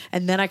side,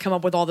 and then I come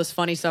up with all this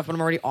funny stuff when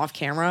I'm already off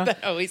camera.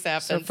 That always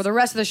happens. So for the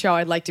rest of the show,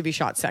 I'd like to be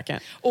shot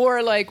second.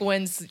 Or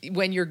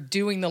when you're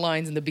doing the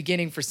lines in the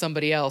beginning for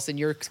somebody else and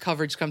your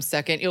coverage comes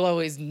second, you'll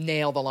always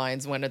nail the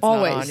lines when it's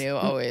not on you,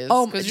 always.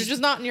 Because you're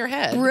just not in your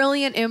head.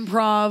 Brilliant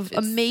improv,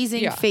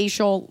 amazing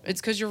facial.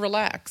 It's because you're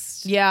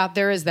relaxed. Yeah,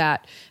 there is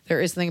that. There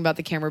is something about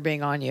the camera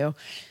being on you.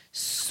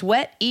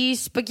 Sweaty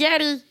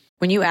spaghetti.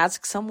 When you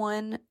ask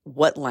someone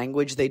what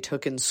language they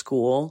took in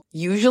school,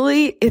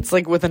 usually it's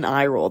with an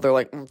eye roll. They're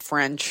like,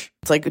 French.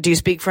 It's do you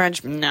speak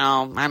French?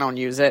 No, I don't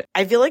use it.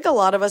 I feel like a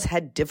lot of us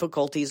had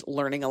difficulties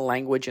learning a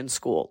language in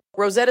school.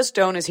 Rosetta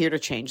Stone is here to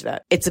change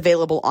that. It's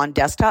available on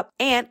desktop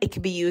and it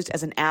can be used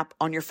as an app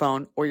on your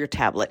phone or your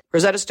tablet.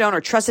 Rosetta Stone are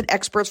trusted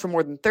experts for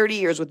more than 30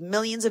 years with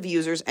millions of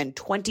users and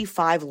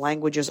 25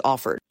 languages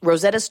offered.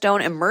 Rosetta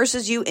Stone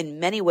immerses you in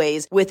many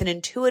ways with an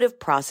intuitive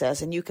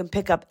process, and you can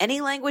pick up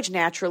any language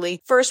naturally,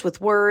 first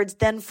with words,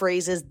 then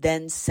phrases,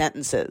 then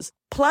sentences.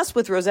 Plus,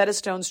 with Rosetta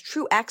Stone's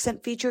True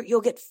Accent feature,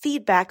 you'll get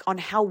feedback on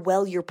how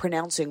well you're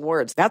pronouncing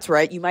words. That's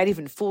right, you might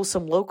even fool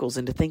some locals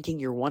into thinking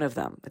you're one of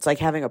them. It's like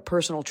having a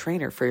personal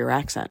trainer for your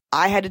accent.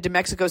 I headed to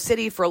Mexico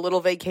City for a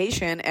little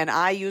vacation, and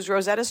I used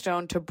Rosetta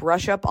Stone to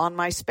brush up on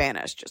my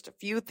Spanish. Just a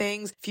few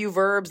things, few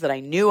verbs that I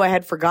knew I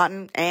had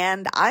forgotten,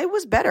 and I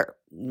was better.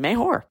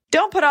 Mejor.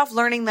 Don't put off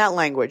learning that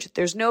language.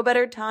 There's no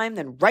better time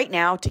than right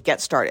now to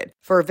get started.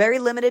 For a very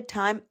limited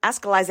time,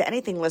 Ask Eliza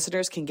Anything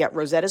listeners can get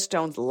Rosetta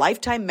Stone's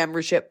lifetime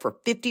membership for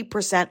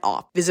 50%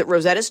 off. Visit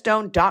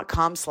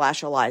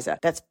rosettastone.com/Eliza.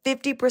 That's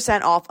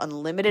 50% off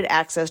unlimited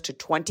access to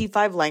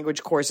 25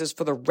 language courses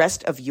for the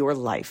rest of your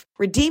life.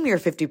 Redeem your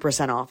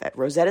 50% off at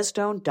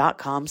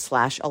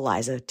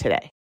rosettastone.com/Eliza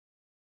today.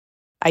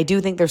 I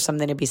do think there's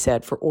something to be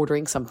said for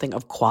ordering something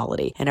of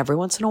quality and every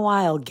once in a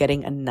while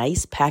getting a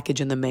nice package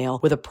in the mail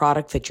with a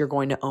product that you're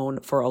going to own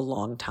for a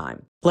long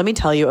time. Let me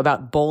tell you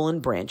about Boll &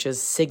 Branch's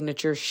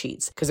signature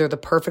sheets, because they're the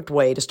perfect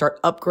way to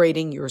start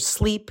upgrading your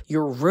sleep,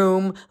 your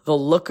room, the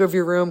look of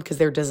your room, because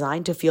they're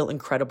designed to feel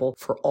incredible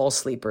for all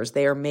sleepers.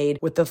 They are made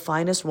with the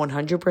finest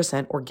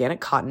 100%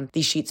 organic cotton.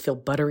 These sheets feel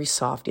buttery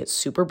soft, yet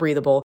super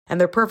breathable, and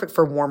they're perfect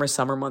for warmer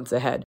summer months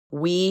ahead.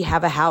 We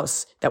have a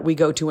house that we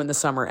go to in the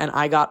summer, and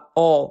I got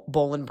all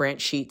Boll & Branch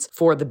sheets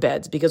for the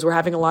beds because we're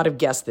having a lot of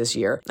guests this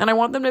year, and I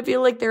want them to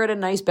feel like they're at a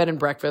nice bed and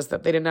breakfast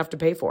that they didn't have to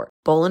pay for.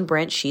 Boll &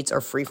 Branch sheets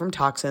are free from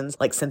toxins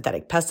like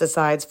synthetic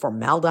pesticides,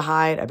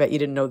 formaldehyde. I bet you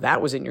didn't know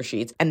that was in your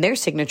sheets. And their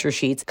signature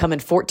sheets come in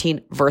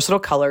 14 versatile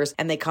colors,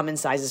 and they come in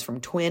sizes from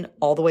twin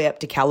all the way up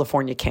to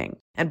California King.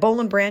 And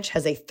Boll & Branch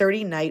has a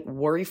 30-night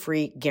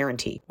worry-free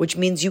guarantee, which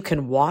means you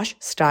can wash,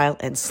 style,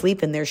 and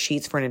sleep in their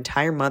sheets for an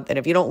entire month. And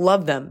if you don't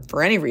love them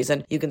for any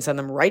reason, you can send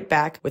them right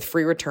back with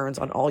free returns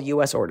on all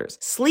U.S. orders.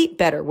 Sleep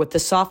better with the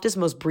softest,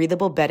 most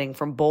breathable bedding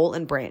from Boll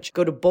 & Branch.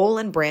 Go to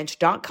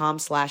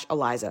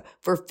bollandbranch.com/Eliza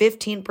for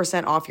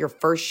 15% off your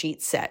first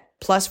sheet set,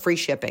 plus free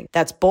shipping.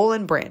 That's Boll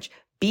 & Branch.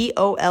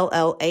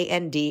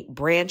 BOLLAND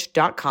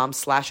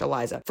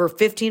branch.com/Eliza for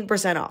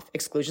 15% off.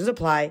 Exclusions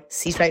apply.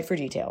 See site for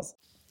details.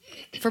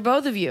 For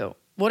both of you,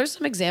 what are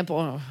some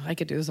examples? I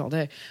could do this all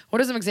day.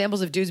 What are some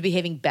examples of dudes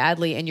behaving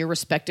badly in your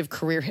respective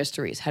career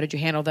histories? How did you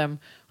handle them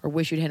or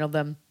wish you'd handled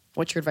them?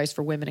 What's your advice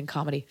for women in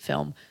comedy,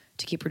 film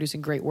to keep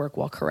producing great work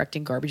while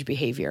correcting garbage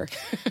behavior?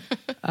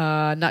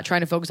 Not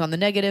trying to focus on the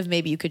negative.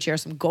 Maybe you could share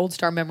some gold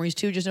star memories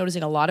too. Just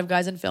noticing a lot of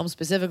guys in film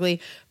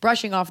specifically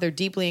brushing off their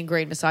deeply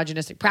ingrained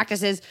misogynistic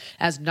practices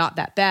as not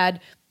that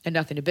bad and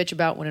nothing to bitch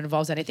about when it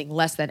involves anything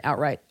less than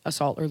outright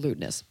assault or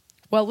lewdness.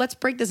 Well, let's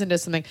break this into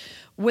something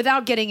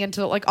without getting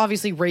into, like,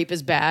 obviously rape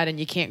is bad and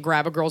you can't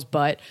grab a girl's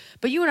butt.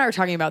 But you and I were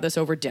talking about this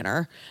over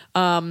dinner.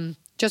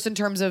 Just in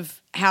terms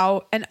of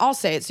how, and I'll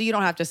say it so you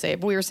don't have to say it,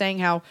 but we were saying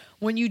how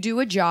when you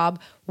do a job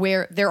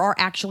where there are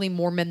actually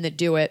more men that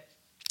do it,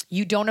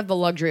 you don't have the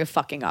luxury of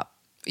fucking up.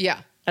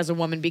 Yeah. As a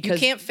woman,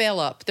 because you can't fail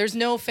up. There's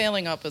no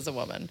failing up as a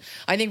woman.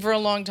 I think for a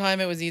long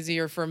time it was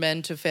easier for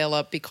men to fail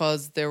up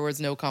because there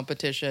was no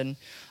competition.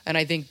 And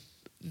I think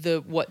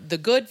the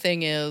good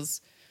thing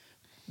is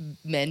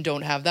men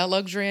don't have that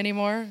luxury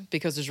anymore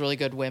because there's really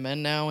good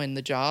women now in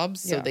the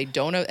jobs. So they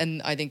don't have,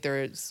 and I think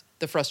there's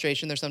the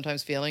frustration they're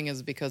sometimes feeling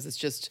is because it's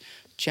just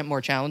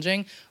more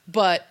challenging.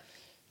 But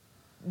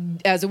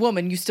as a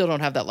woman, you still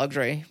don't have that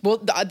luxury.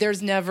 Well,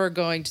 there's never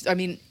going to, I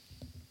mean,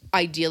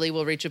 ideally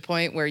we'll reach a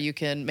point where you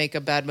can make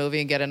a bad movie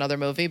and get another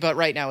movie. But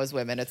right now as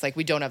women, it's like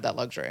we don't have that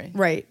luxury.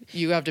 Right.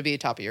 You have to be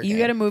top of your game. You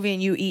get a movie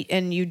and you eat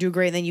and you do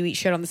great and then you eat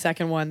shit on the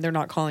second one. They're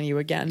not calling you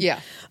again.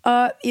 Yeah.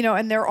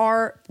 And there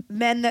are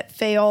men that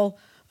fail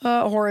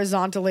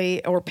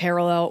horizontally or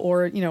parallel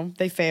or,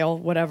 they fail,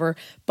 whatever.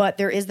 But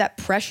there is that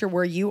pressure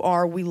where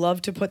we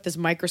love to put this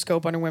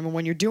microscope on women.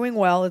 When you're doing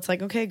well, it's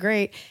like, okay,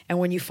 great. And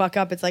when you fuck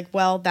up, it's like,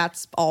 well,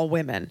 that's all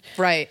women.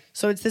 Right.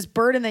 So it's this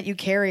burden that you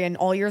carry and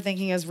all you're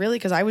thinking is really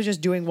because I was just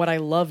doing what I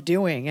love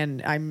doing.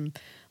 And I'm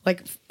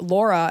like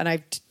Laura, and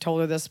I've told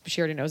her this, she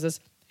already knows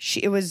this.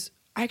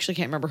 I actually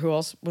can't remember who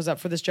else was up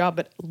for this job,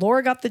 but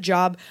Laura got the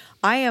job.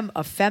 I am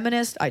a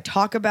feminist. I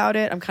talk about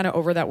it. I'm kind of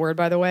over that word,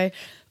 by the way.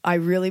 I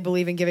really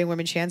believe in giving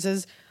women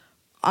chances.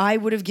 I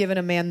would have given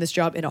a man this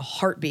job in a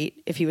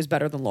heartbeat if he was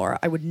better than Laura.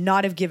 I would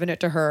not have given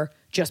it to her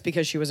just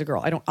because she was a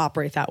girl. I don't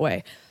operate that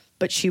way.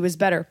 But she was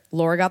better.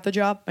 Laura got the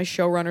job. My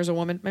showrunner's a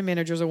woman. My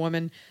manager's a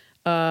woman.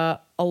 A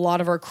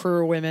lot of our crew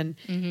are women.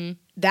 Mm-hmm.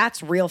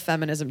 That's real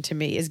feminism to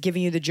me, is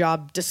giving you the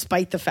job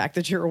despite the fact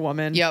that you're a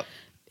woman. Yep.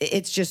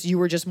 It's just you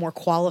were just more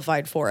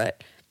qualified for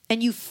it.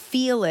 And you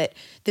feel it,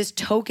 this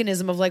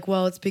tokenism of like,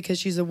 well, it's because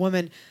she's a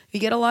woman.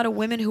 You get a lot of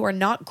women who are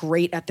not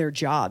great at their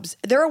jobs.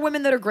 There are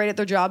women that are great at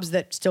their jobs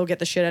that still get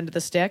the shit end of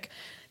the stick.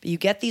 But you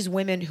get these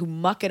women who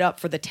muck it up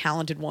for the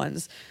talented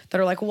ones that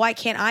are like, why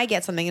can't I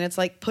get something? And it's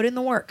like, put in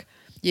the work.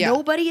 Yeah.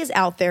 Nobody is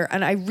out there,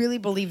 and I really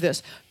believe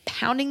this,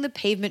 pounding the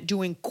pavement,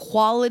 doing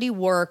quality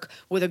work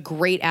with a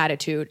great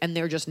attitude, and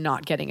they're just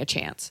not getting a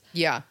chance.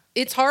 Yeah.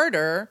 It's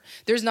harder.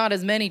 There's not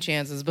as many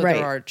chances, but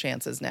there are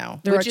chances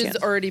now, which is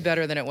already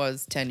better than it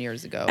was 10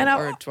 years ago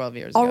or 12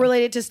 years ago. I'll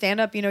relate it to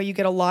stand-up. You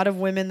get a lot of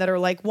women that are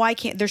like, why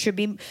can't there should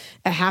be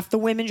half the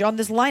women on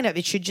this lineup?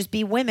 It should just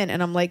be women.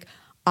 And I'm like,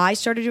 I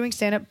started doing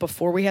stand-up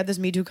before we had this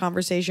Me Too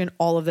conversation,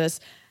 all of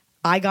this.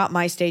 I got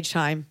my stage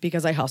time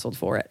because I hustled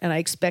for it. And I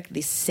expect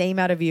the same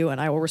out of you,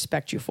 and I will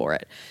respect you for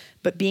it.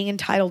 But being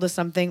entitled to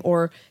something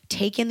or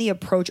taking the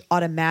approach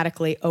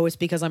automatically, it's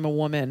because I'm a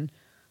woman.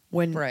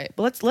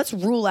 Let's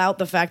rule out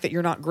the fact that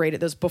you're not great at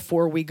this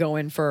before we go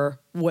in for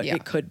what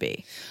it could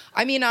be.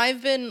 I mean,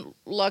 I've been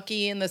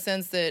lucky in the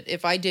sense that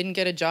if I didn't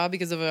get a job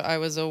because I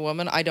was a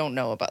woman, I don't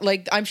know about.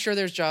 Like, I'm sure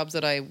there's jobs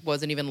that I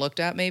wasn't even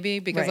looked at maybe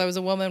because I was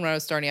a woman when I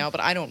was starting out,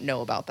 but I don't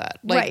know about that.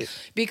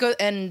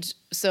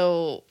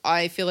 So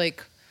I feel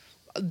like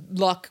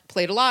luck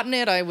played a lot in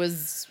it. I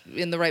was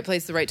in the right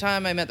place at the right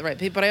time. I met the right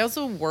people, but I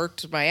also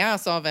worked my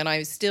ass off, and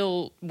I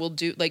still will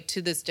do, like,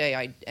 to this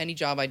day, any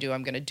job I do,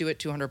 I'm going to do it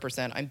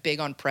 200%. I'm big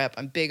on prep.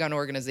 I'm big on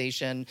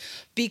organization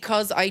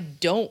because I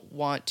don't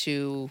want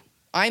to,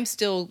 I'm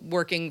still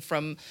working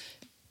from,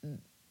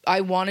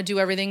 I want to do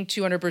everything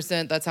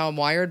 200%. That's how I'm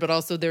wired. But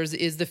also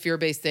is the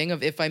fear-based thing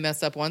of if I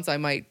mess up once, that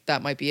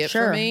might be it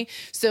for me.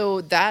 So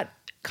that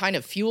kind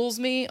of fuels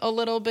me a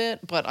little bit,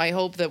 but I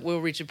hope that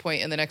we'll reach a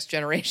point in the next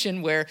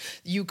generation where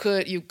you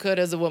could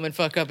as a woman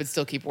fuck up and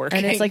still keep working.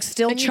 And it's like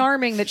still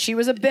charming that she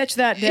was a bitch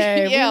that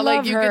day. Yeah, we like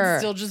love you her. can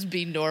still just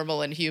be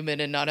normal and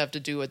human and not have to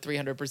do a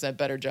 300%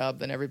 better job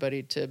than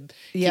everybody to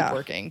keep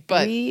working.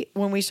 But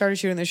when we started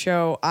shooting the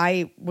show,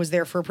 I was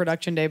there for a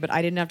production day, but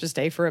I didn't have to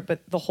stay for it.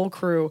 But the whole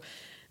crew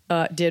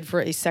did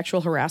for a sexual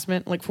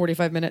harassment, like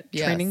 45-minute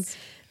training.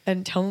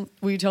 And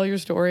will you tell your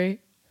story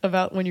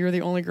about when you were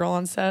the only girl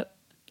on set?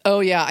 Oh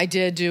yeah, I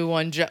did do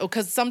one job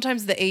because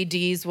sometimes the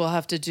ADs will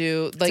have to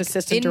do like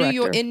assistant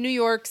director. In New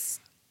York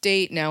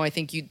State now. I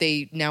think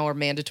they now are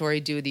mandatory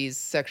do these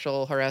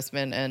sexual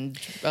harassment and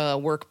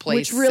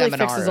workplace which really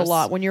seminars. fixes a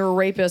lot. When you're a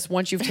rapist,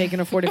 once you've taken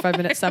a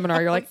 45-minute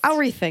seminar, you're like, I'll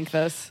rethink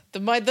this.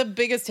 The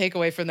biggest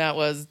takeaway from that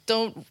was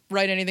don't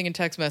write anything in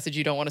text message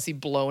you don't want to see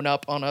blown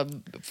up on a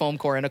foam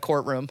core in a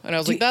courtroom. And I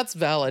was like, that's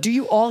valid. Do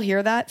you all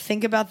hear that?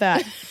 Think about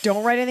that.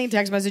 Don't write anything in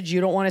text message you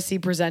don't want to see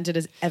presented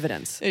as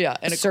evidence. Yeah,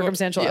 and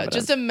circumstantial evidence.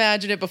 Just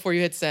imagine it before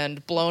you hit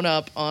send, blown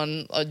up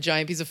on a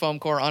giant piece of foam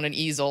core on an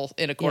easel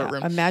in a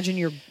courtroom. Yeah, imagine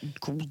your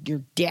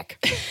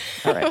dick.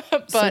 All right.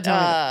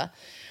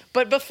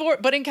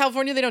 But in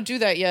California, they don't do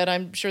that yet.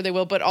 I'm sure they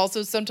will. But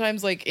also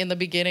sometimes, like in the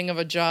beginning of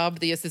a job,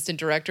 the assistant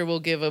director will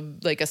give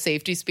a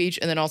safety speech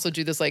and then also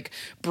do this like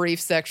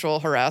brief sexual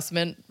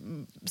harassment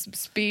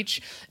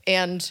speech.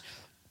 And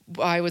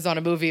I was on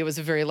a movie. It was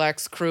a very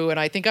lax crew, and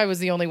I think I was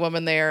the only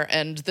woman there.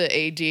 And the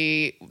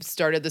AD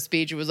started the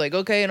speech. It was like,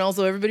 okay, and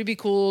also everybody be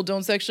cool.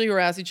 Don't sexually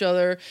harass each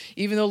other.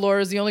 Even though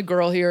Laura's the only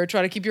girl here,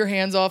 try to keep your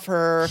hands off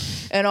her.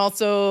 And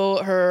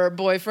also her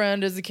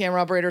boyfriend is the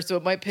camera operator, so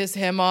it might piss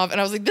him off. And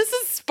I was like, this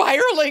is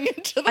spiraling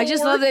into the I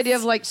just love the idea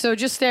of like, so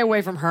just stay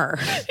away from her.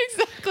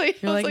 Exactly.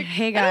 You're I was like,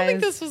 hey, I don't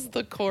think guys. this was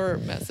the core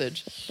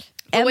message.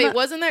 But wait,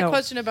 wasn't that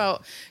question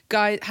about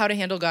how to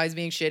handle guys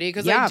being shitty?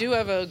 Because I do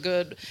have a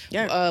good.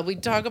 Yeah. We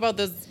talk about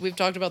this. We've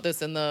talked about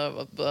this in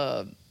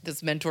the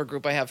this mentor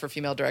group I have for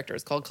female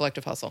directors called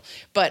Collective Hustle.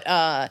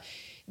 But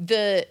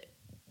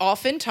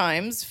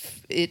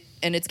oftentimes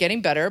it's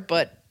getting better,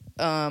 but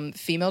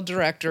female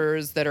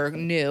directors that are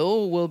new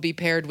will be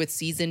paired with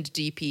seasoned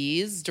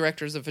DPs,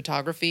 directors of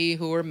photography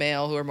who are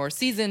male, who are more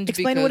seasoned.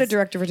 Explain what a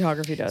director of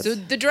photography does. So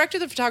the director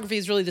of photography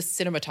is really the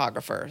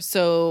cinematographer.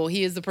 So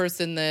he is the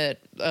person that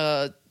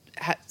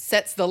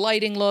sets the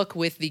lighting look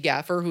with the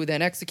gaffer who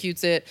then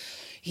executes it.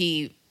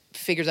 He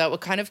figures out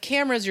what kind of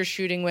cameras you're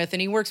shooting with, and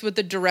he works with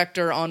the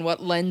director on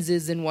what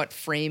lenses and what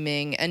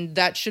framing, and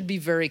that should be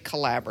very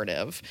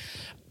collaborative.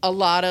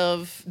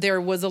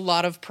 There was a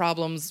lot of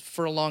problems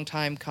for a long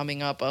time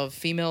coming up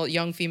of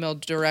young female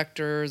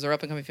directors or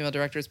up-and-coming female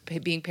directors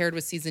being paired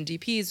with seasoned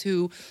DPs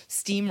who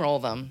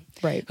steamroll them.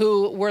 Right.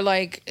 Who were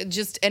like,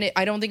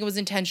 I don't think it was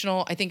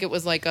intentional. I think it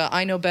was like,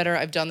 I know better.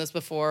 I've done this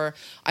before.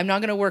 I'm not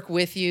going to work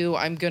with you.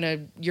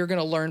 You're going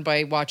to learn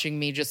by watching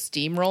me just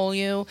steamroll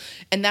you.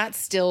 And that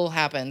still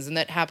happens. And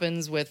that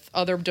happens with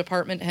other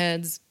department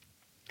heads.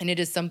 And it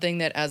is something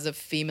that as a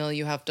female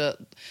you have to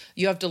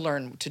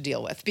learn to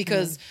deal with,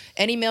 because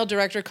any male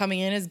director coming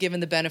in is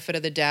given the benefit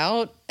of the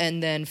doubt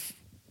and then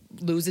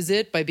loses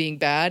it by being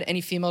bad.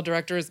 Any female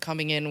director is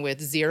coming in with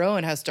 0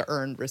 and has to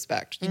earn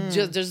respect.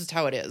 Just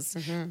how it is.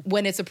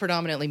 When it's a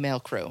predominantly male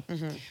crew.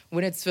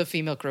 When it's a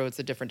female crew, it's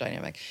a different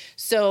dynamic.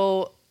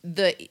 So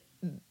the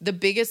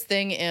biggest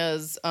thing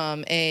is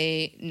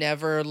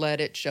never let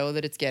it show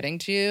that it's getting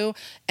to you,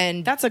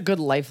 and that's a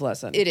good life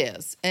lesson. It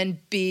is. And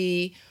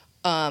B,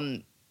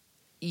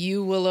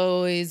 you will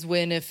always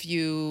win if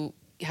you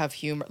have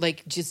humor.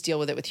 Like, just deal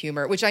with it with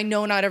humor, which I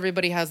know not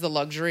everybody has the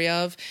luxury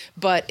of.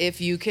 But if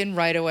you can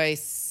right away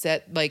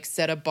set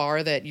a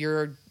bar that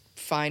you're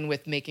fine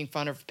with making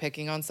fun of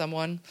picking on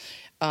someone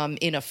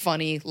in a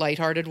funny,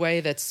 lighthearted way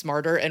that's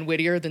smarter and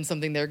wittier than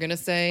something they're going to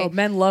say. Oh,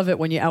 men love it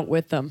when you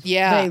outwit them.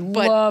 Yeah. They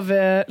love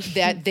it.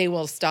 That they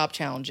will stop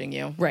challenging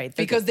you. Right.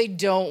 Because they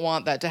don't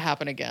want that to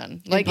happen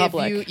again. Like in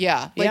public.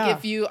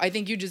 I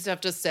think you just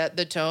have to set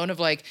the tone of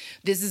like,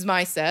 this is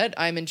my set.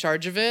 I'm in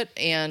charge of it.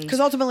 And because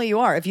ultimately you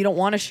are. If you don't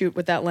want to shoot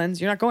with that lens,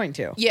 you're not going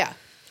to. Yeah.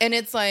 And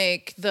it's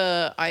like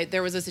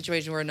there was a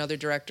situation where another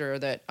director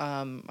that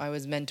I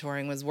was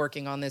mentoring was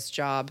working on this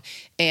job,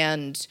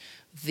 and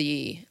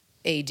the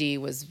AD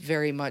was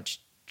very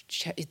much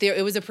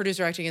it was a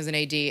producer acting as an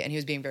AD, and he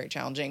was being very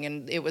challenging.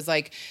 And it was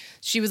like,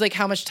 she was like,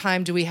 how much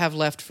time do we have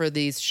left for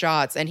these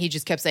shots? And he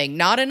just kept saying,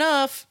 not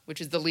enough, which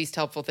is the least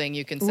helpful thing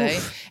you can say.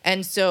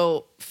 And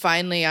so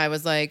finally I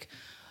was like,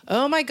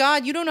 oh my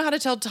God, you don't know how to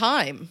tell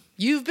time.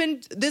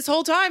 This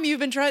whole time you've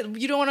been trying,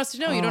 you don't want us to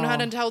know. You don't know how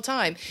to tell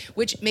time,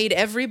 which made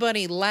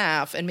everybody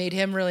laugh and made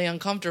him really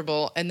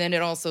uncomfortable. And then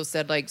it also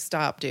said like,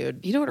 stop,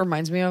 dude. You know what it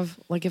reminds me of?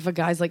 Like if a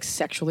guy's like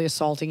sexually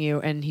assaulting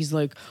you and he's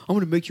like, I'm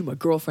going to make you my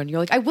girlfriend. You're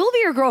like, I will be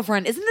your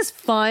girlfriend. Isn't this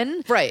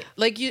fun? Right.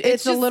 Like it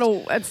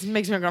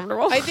makes me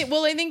uncomfortable. I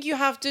think you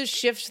have to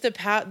shift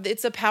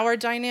it's a power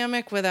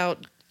dynamic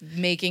without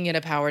making it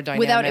a power dynamic.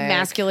 Without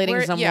emasculating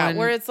someone. Yeah,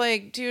 where it's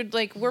like, dude,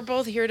 like we're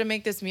both here to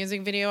make this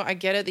music video. I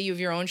get it that you have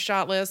your own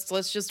shot list.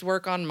 Let's just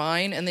work on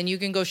mine, and then you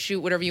can go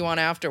shoot whatever you want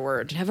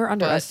afterward. Never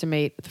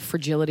underestimate the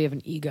fragility of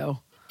an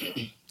ego.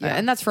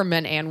 And that's for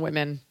men and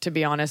women, to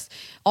be honest.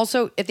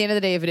 Also, at the end of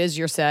the day, if it is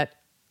your set,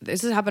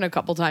 this has happened a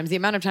couple times. The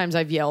amount of times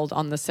I've yelled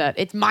on the set,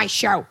 it's my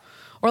show.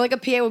 Or like a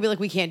PA will be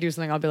like, we can't do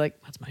something. I'll be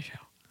like, that's my show.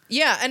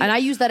 Yeah, and I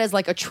use that as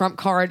like a trump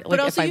card. But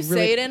also, you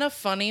say it in a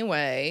funny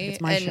way. It's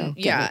my show.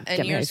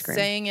 And you're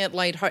saying it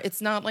lighthearted. It's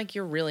not like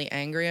you're really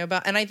angry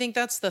about. And I think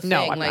that's the thing.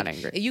 No, I'm not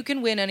angry. You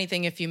can win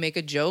anything if you make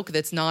a joke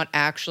that's not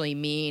actually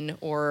mean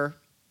or.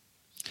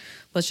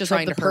 Let's just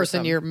hope the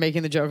person you're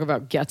making the joke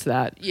about gets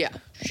that. Yeah,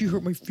 she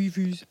hurt my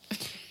fifis.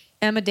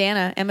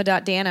 Emma.Dana.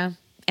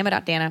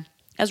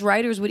 As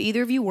writers, would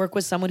either of you work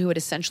with someone who had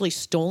essentially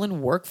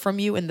stolen work from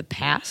you in the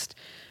past?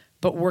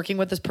 But working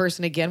with this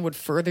person again would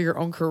further your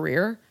own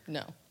career?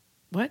 No.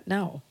 What?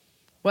 No.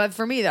 Well,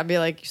 for me, that'd be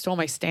like, you stole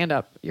my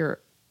stand-up. You're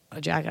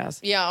a jackass.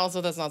 Yeah,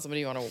 also that's not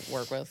somebody you want to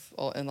work with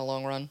in the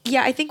long run.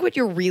 Yeah, I think what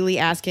you're really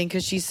asking,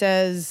 because she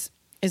says,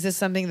 is this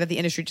something that the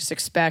industry just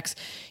expects?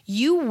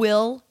 You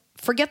will,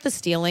 forget the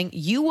stealing,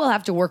 you will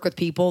have to work with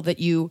people that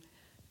you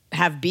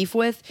have beef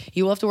with.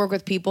 You will have to work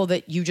with people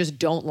that you just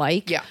don't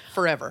like. Yeah,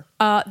 forever.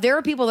 There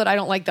are people that I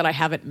don't like that I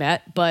haven't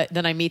met, but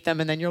then I meet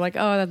them and then you're like,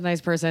 oh, that's a nice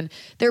person.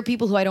 There are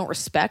people who I don't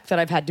respect that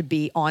I've had to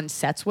be on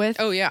sets with.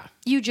 Oh, yeah.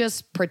 You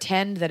just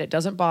pretend that it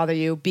doesn't bother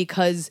you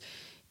because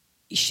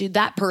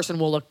that person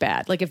will look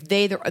bad. Like if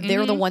they're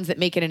the ones that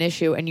make it an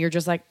issue and you're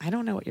just like, I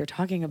don't know what you're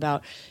talking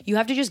about. You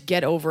have to just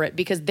get over it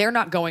because they're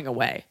not going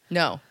away.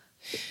 No.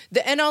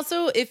 And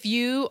also, if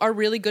you are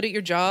really good at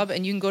your job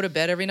and you can go to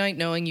bed every night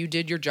knowing you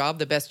did your job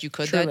the best you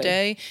could that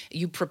day,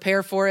 you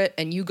prepare for it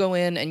and you go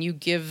in and you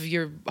give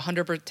your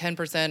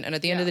 110%, and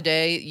at the end of the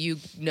day, you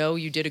know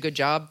you did a good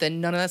job, then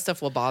none of that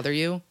stuff will bother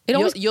you.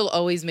 You'll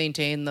always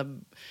maintain the...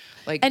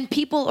 And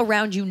people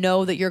around you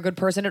know that you're a good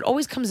person. It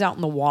always comes out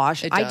in the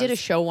wash. I did a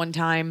show one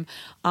time.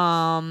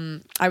 I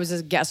was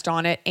a guest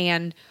on it,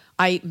 and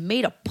I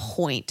made a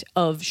point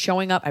of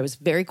showing up. I was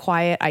very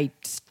quiet. I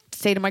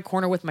stayed in my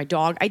corner with my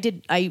dog.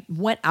 I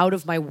went out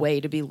of my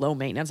way to be low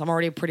maintenance. I'm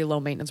already a pretty low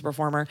maintenance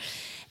performer.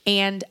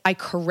 And I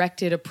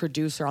corrected a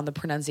producer on the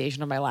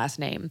pronunciation of my last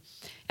name.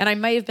 And I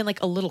might have been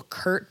like a little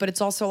curt, but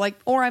it's also like,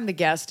 or I'm the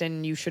guest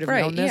and you should have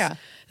known this. Yeah.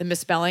 The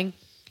misspelling.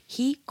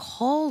 He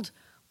called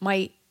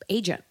my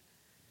agent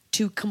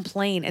to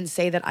complain and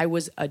say that I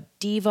was a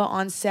diva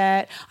on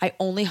set. I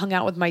only hung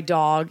out with my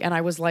dog. And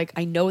I was like,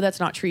 I know that's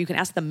not true. You can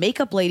ask the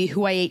makeup lady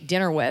who I ate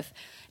dinner with.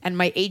 And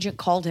my agent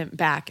called him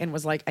back and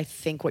was like, I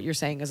think what you're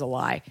saying is a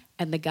lie.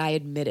 And the guy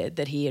admitted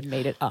that he had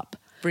made it up.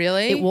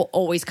 Really? It will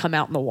always come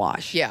out in the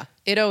wash. Yeah,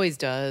 it always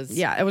does.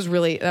 Yeah, that was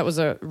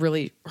a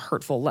really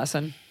hurtful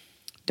lesson.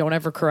 Don't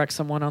ever correct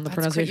someone on the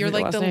pronunciation You're of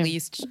their like last the name.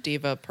 least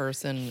diva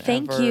person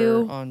Thank ever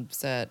you. on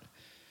set.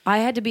 I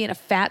had to be in a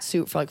fat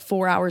suit for like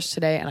 4 hours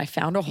today, and I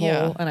found a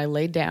hole and I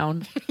laid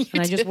down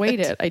and I just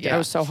waited. I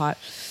was so hot.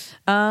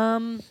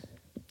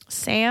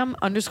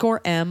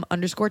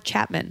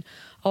 Sam_M_Chapman.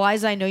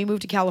 Eliza, I know you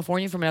moved to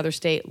California from another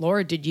state.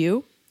 Laura, did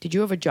you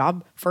have a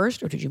job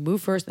first, or did you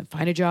move first and then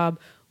find a job?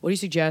 What do you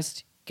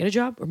suggest? Get a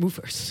job or move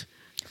first?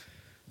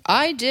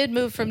 I did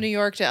move from New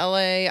York to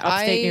LA.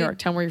 Upstate New York.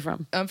 Tell me where you're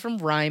from. I'm from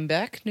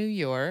Rhinebeck, New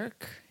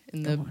York,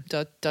 in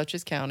the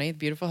Dutchess County, the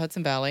beautiful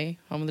Hudson Valley,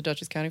 home of the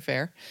Dutchess County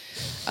Fair.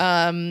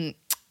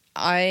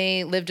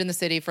 I lived in the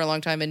city for a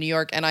long time in New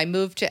York, and I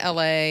moved to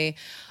LA.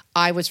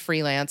 I was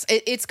freelance.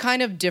 It's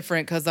kind of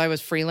different because I was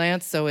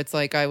freelance, so it's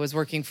like I was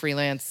working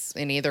freelance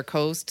in either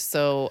coast.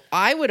 So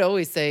I would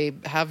always say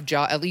have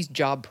at least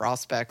job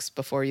prospects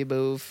before you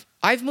move.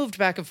 I've moved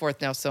back and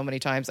forth now so many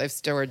times. I've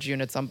storage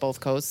units on both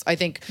coasts. I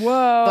think,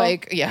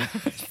 hot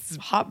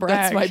brag.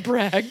 That's my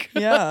brag.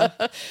 Yeah.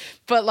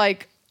 But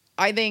like,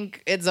 I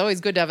think it's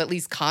always good to have at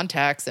least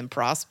contacts and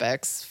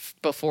prospects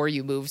before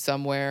you move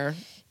somewhere.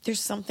 There's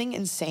something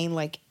insane,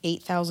 like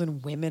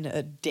 8,000 women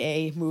a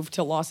day move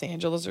to Los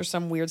Angeles or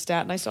some weird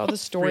stat. And I saw this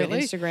story on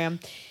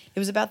Instagram. It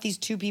was about these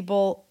two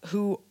people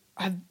who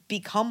have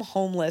become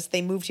homeless.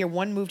 They moved here.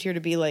 One moved here to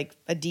be like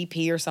a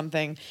DP or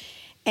something.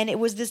 And it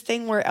was this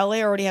thing where LA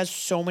already has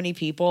so many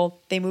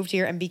people. They moved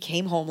here and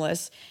became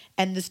homeless.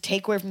 And this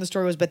takeaway from the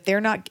story was, but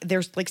they're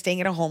like staying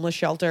in a homeless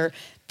shelter.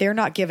 They're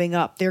not giving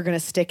up. They're going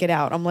to stick it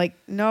out. I'm like,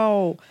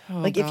 no.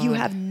 If you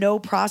have no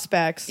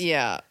prospects.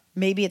 Yeah.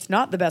 Maybe it's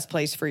not the best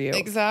place for you.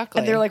 Exactly.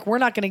 And they're like, we're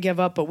not going to give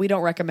up, but we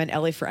don't recommend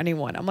LA for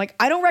anyone. I'm like,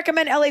 I don't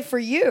recommend LA for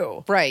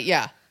you. Right,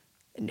 yeah.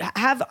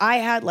 I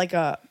had like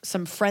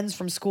some friends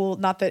from school,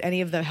 not that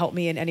any of them helped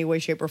me in any way,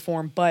 shape, or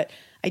form, but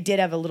I did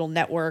have a little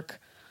network.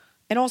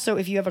 And also,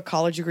 if you have a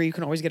college degree, you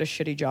can always get a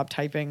shitty job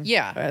typing.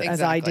 Yeah, as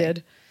I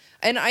did.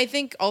 And I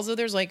think also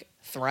there's like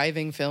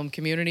thriving film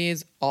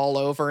communities all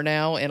over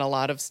now in a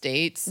lot of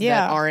states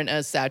that aren't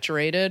as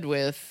saturated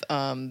with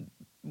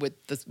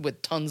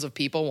tons of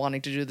people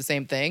wanting to do the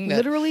same thing.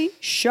 Literally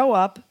show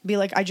up, be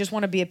like, I just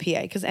want to be a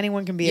PA, because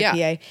anyone can be a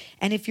PA.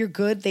 And if you're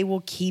good, they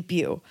will keep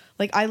you.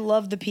 Like, I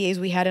love the PAs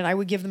we had, and I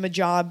would give them a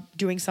job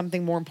doing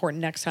something more important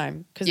next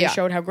time because they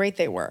showed how great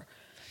they were.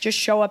 Just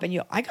show up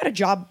and I got a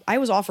job. I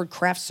was offered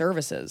craft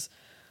services.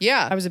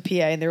 Yeah. I was a PA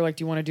and they were like,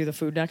 do you want to do the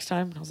food next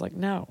time? And I was like,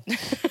 no.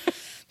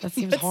 That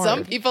seems hard.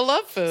 Some people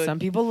love food. Some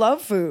people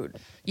love food.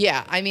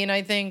 Yeah. I mean,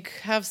 I think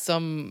have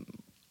some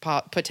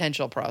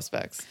potential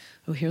prospects.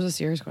 Oh, here's a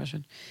serious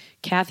question.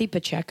 Kathy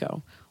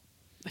Pacheco.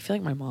 I feel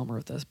like my mom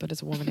wrote this, but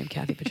it's a woman named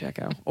Kathy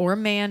Pacheco. Or a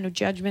man, no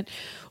judgment.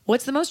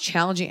 What's the most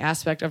challenging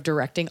aspect of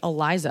directing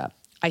Eliza?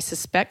 I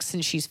suspect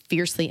since she's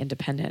fiercely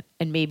independent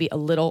and maybe a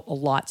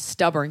lot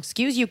stubborn.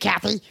 Excuse you,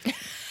 Kathy.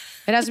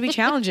 It has to be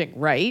challenging,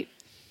 right?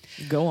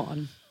 Go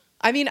on.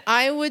 I mean,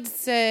 I would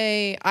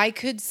say I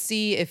could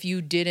see if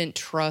you didn't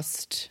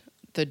trust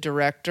the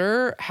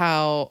director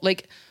how,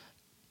 like,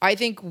 I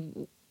think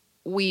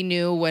we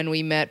knew when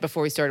we met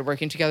before we started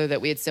working together that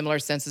we had similar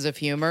senses of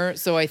humor.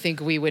 So I think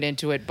we went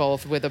into it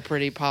both with a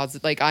pretty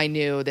positive, like I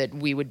knew that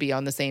we would be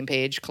on the same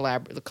page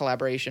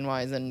collaboration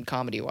wise and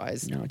comedy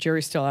wise. No,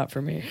 jury's still out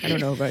for me. I don't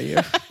know about you.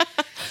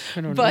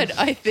 But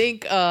I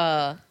think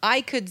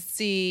I could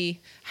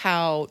see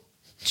how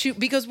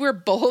because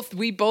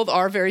we both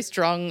are very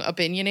strong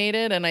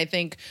opinionated, and I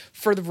think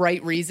for the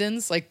right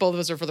reasons, like both of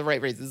us are for the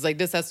right reasons. Like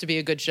this has to be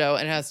a good show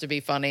and it has to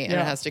be funny and it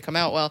has to come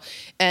out well.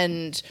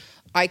 And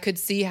I could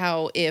see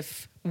how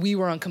if we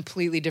were on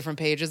completely different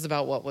pages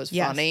about what was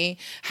funny,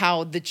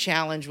 how the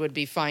challenge would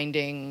be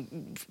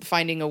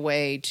finding a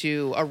way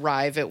to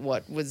arrive at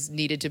what was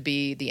needed to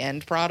be the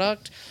end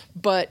product.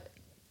 But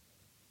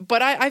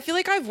I feel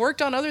like I've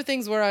worked on other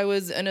things where I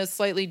was in a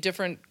slightly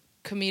different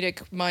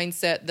comedic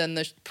mindset than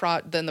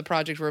the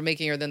project we're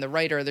making, or than the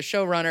writer or the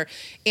showrunner.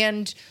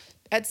 And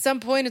at some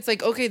point it's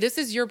like, okay, this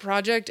is your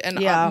project and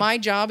my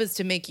job is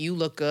to make you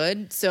look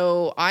good.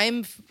 So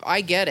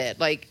I get it.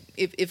 Like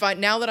if I,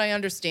 now that I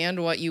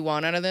understand what you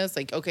want out of this,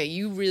 like, okay,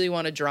 you really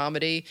want a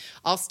dramedy,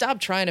 I'll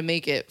stop trying to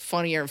make it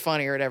funnier and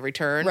funnier at every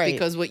turn,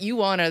 because what you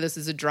want out of this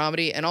is a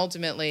dramedy, and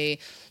ultimately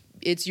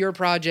it's your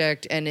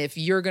project. And if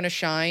you're going to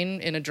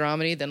shine in a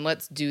dramedy, then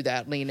let's do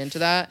that, lean into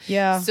that.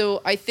 Yeah.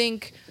 So I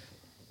think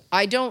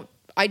I don't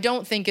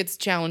think it's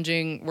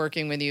challenging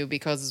working with you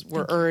because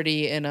we're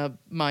already in a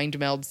mind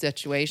meld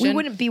situation. We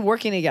wouldn't be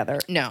working together.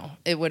 No,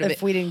 it would have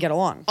if we didn't get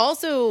along.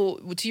 Also,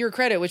 to your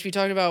credit, which we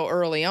talked about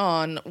early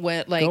on,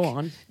 when like Go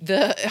on.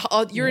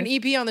 You're an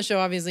EP on the show.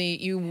 Obviously,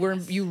 you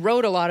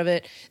wrote a lot of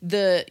it.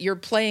 You're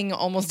playing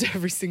almost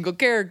every single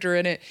character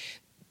in it.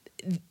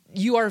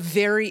 You are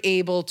very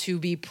able to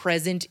be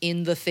present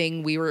in the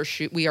thing we are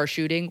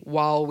shooting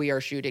while we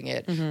are shooting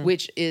it,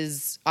 which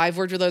is, I've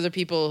worked with other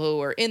people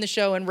who are in the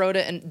show and wrote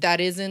it, and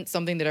that isn't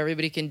something that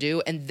everybody can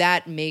do, and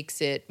that makes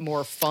it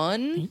more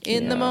fun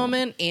in the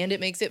moment, and it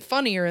makes it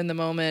funnier in the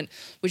moment,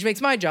 which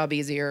makes my job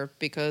easier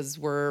because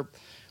we're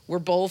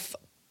both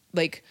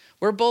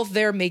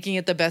there making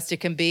it the best it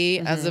can be,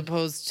 as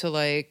opposed to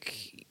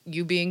like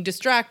you being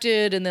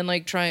distracted and then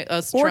like trying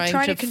to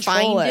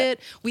find it.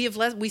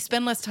 We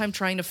spend less time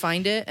trying to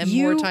find it and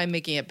more time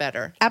making it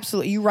better.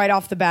 Absolutely. You right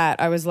off the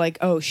bat, I was like,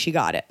 oh, she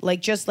got it. Like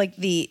just like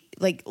the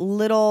like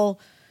little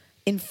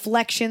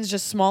inflections,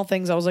 just small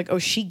things. I was like, oh,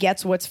 she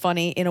gets what's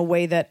funny in a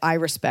way that I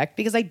respect,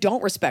 because I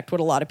don't respect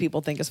what a lot of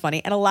people think is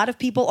funny. And a lot of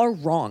people are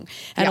wrong.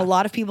 And a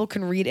lot of people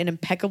can read an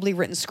impeccably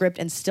written script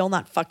and still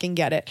not fucking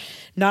get it.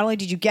 Not only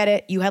did you get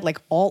it, you had like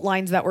alt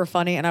lines that were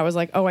funny. And I was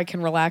like, oh, I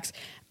can relax.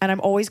 And I'm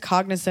always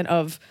cognizant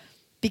of,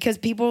 because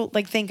people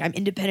like think I'm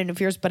independent and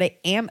fierce, but I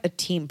am a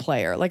team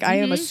player. Like I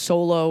am a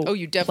solo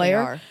you definitely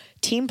are.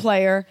 Team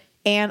player.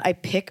 And I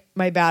pick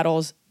my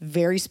battles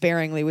very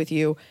sparingly with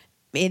you.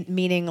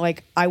 Meaning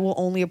like I will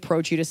only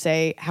approach you to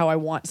say how I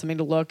want something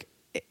to look,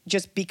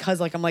 just because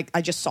like I'm like,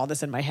 I just saw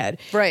this in my head.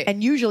 Right.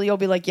 And usually you'll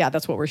be like, yeah,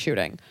 that's what we're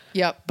shooting.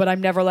 Yep. But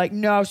I'm never like,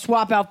 no,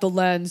 swap out the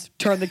lens,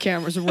 turn the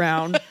cameras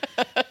around,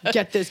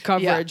 get this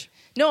coverage. Yeah.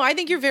 No, I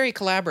think you're very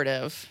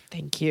collaborative.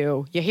 Thank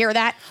you. You hear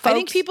that, folks? I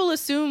think people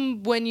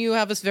assume when you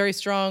have this very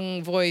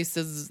strong voice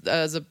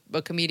as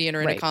a comedian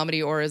or in a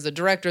comedy or as a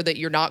director that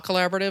you're not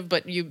collaborative,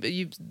 but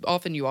you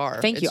often you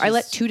are. Thank you. I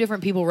let two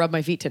different people rub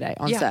my feet today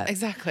on set. Yeah,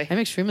 exactly. I'm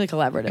extremely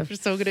collaborative. You're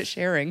so good at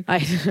sharing.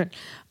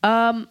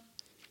 Oh,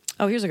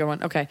 here's a good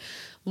one. Okay.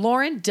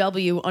 Lauren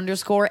W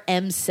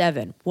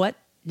 _M7. What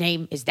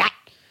name is that?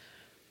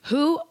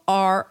 Who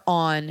are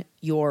on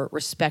your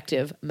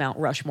respective Mount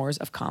Rushmores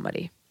of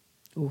comedy?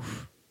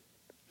 Oof.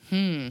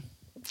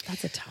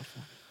 That's a tough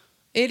one.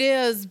 It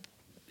is.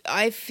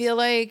 I feel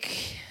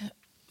like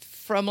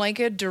from like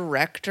a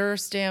director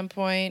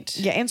standpoint.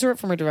 Yeah, answer it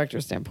from a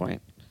director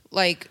standpoint.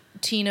 Like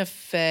Tina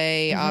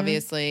Fey,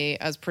 obviously,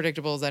 as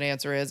predictable as that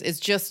answer is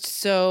just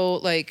so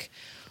like,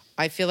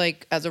 I feel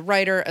like as a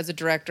writer, as a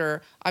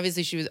director,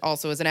 obviously she was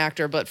also as an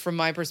actor, but from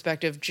my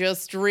perspective,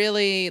 just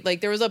really like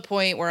there was a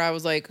point where I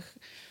was like,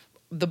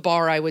 the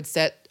bar I would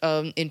set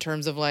in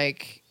terms of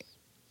like,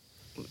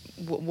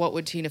 what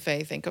would Tina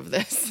Fey think of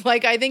this?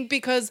 Like, I think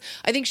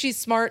she's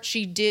smart.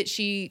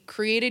 She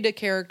created a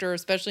character,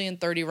 especially in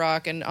 30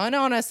 Rock and on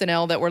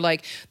SNL, that were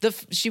like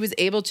she was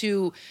able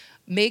to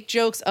make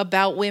jokes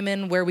about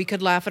women where we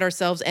could laugh at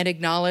ourselves and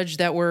acknowledge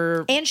that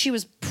we're... And she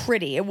was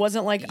pretty. It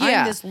wasn't like,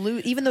 I'm this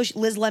even though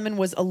Liz Lemon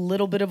was a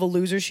little bit of a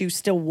loser, she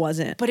still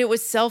wasn't. But it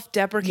was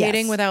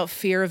self-deprecating without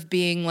fear of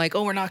being like,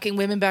 oh, we're knocking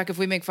women back if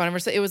we make fun of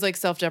her. It was like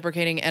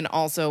self-deprecating and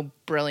also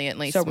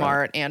brilliantly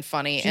smart and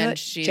funny. And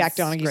she's Jack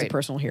Donaghy's great. A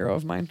personal hero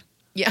of mine.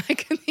 Yeah,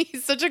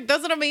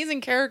 that's an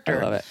amazing character.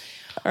 I love it.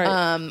 All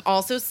right.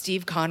 Also,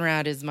 Steve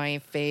Conrad is my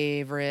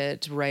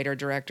favorite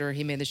writer-director.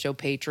 He made the show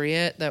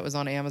Patriot that was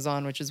on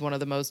Amazon, which is one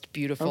of the most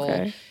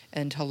beautiful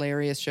and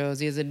hilarious shows.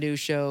 He has a new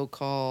show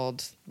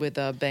called with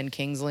Ben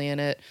Kingsley in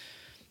it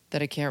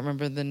that I can't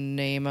remember the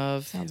name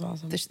of. Sounds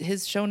awesome.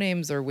 His show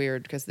names are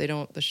weird because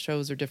the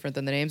shows are different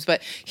than the names.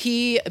 But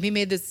he's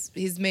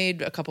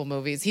made a couple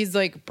movies. He's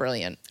like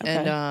brilliant. Okay.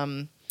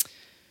 And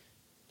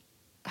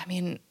I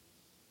mean,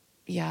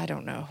 yeah, I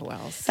don't know who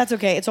else. That's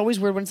okay. It's always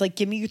weird when it's like,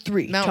 give me your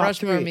three. Mount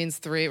Rushmore means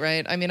three,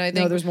 right? I mean, I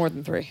think... No, there's more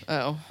than three.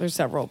 Oh. There's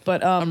several.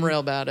 But I'm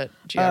real bad at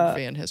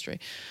geography and history.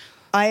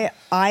 I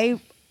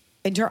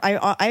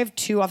have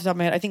two off the top of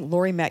my head. I think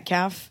Laurie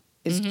Metcalf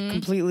is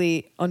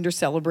completely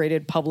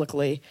under-celebrated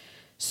publicly.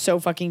 so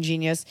fucking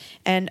genius.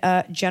 And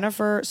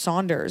Jennifer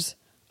Saunders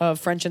of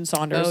French and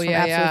Saunders from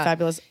Absolutely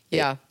Fabulous.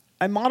 Yeah.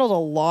 I modeled a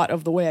lot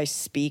of the way I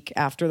speak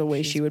after the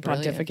way she would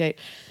brilliant. pontificate.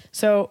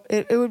 So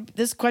it would.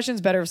 This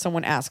question's better if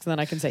someone asks, then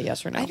I can say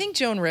yes or no. I think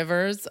Joan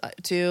Rivers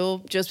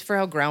too, just for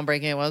how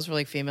groundbreaking it was for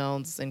like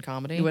females in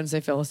comedy. You wouldn't say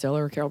Phyllis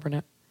Diller or Carol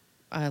Burnett?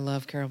 I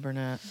love Carol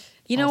Burnett.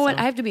 You know also. what?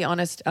 I have to be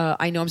honest.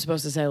 I know I'm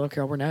supposed to say I love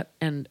Carol Burnett,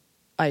 and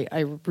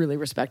I really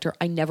respect her.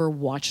 I never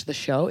watched the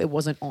show. It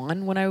wasn't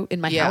on when I in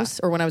my house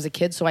or when I was a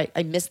kid, so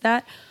I missed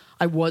that.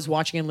 I was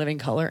watching In Living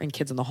Color and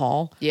Kids in the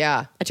Hall.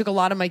 Yeah. I took a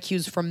lot of my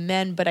cues from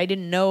men, but I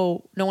didn't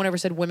know. No one ever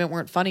said women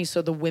weren't funny.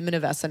 So the women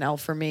of SNL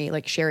for me,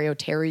 like Sherry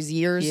O'Terry's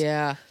years,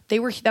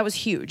 that was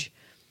huge.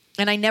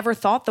 And I never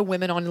thought the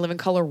women on In Living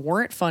Color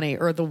weren't funny,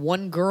 or the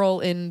one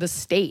girl in The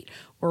State,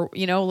 or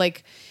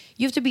like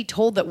you have to be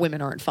told that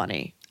women aren't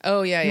funny.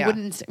 Oh yeah, you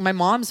wouldn't. My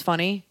mom's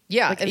funny.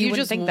 Yeah, like, if you you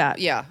wouldn't just think that.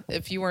 Yeah,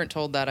 if you weren't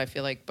told that, I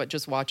feel like, but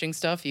just watching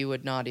stuff, you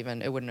would not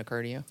even. It wouldn't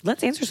occur to you.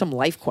 Let's answer some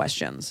life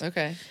questions.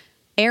 Okay.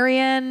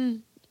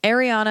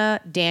 Ariana,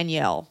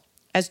 Danielle,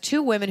 as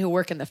two women who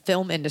work in the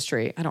film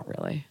industry. I don't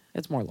really.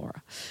 It's more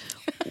Laura.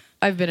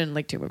 I've been in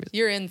like 2 movies.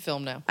 You're in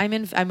film now.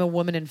 I'm a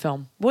woman in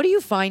film. What do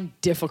you find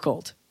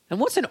difficult? And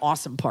what's an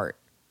awesome part?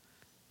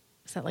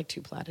 Is that like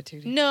too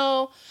platitudey?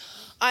 No.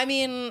 I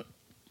mean,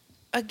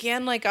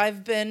 again, like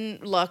I've been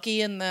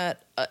lucky in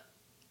that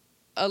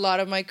a lot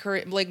of my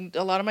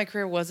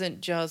career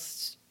wasn't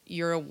just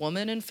you're a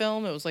woman in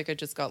film. It was like I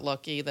just got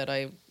lucky that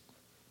I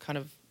kind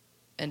of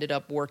ended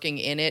up working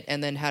in it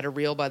and then had a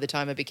reel by the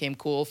time it became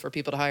cool for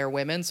people to hire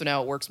women. So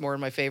now it works more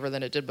in my favor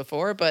than it did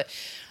before. But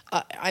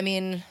I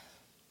mean,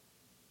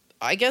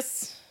 I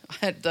guess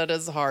that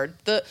is hard.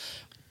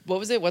 What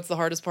was it? What's the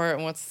hardest part?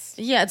 And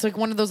it's like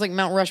one of those like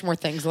Mount Rushmore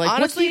things. Like,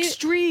 honestly, what's the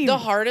extreme? The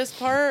hardest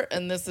part,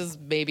 and this is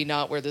maybe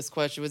not where this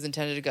question was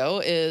intended to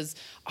go, is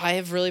I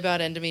have really bad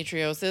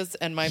endometriosis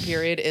and my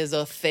period is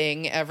a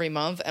thing every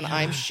month, and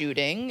I'm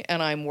shooting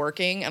and I'm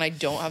working and I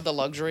don't have the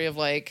luxury of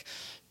like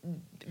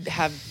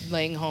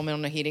laying home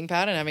on a heating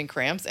pad and having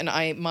cramps, and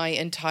my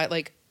entire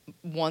like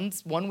 1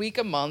 week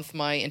a month,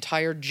 my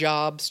entire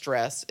job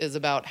stress is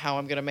about how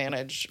I'm going to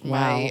manage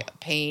my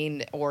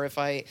pain, or if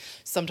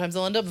sometimes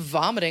I'll end up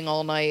vomiting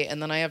all night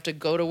and then I have to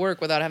go to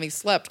work without having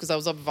slept because I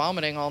was up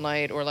vomiting all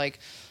night, or like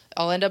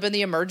I'll end up in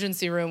the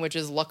emergency room, which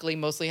is luckily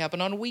mostly happen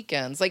on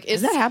weekends. Like,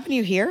 does that happen to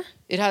you here?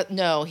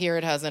 No, here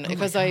it hasn't,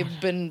 because I've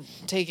been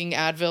taking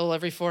Advil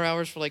every 4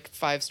 hours for like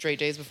 5 straight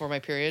days before my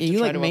period. You to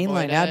try like to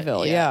mainline avoid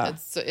Advil, it.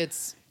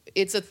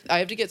 I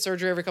have to get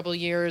surgery every couple of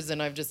years,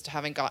 and I've just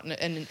haven't gotten it.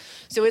 And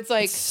so it's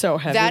like, it's so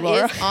heavy, that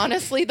Laura. is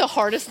honestly the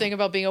hardest thing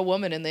about being a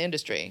woman in the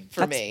industry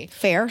for me.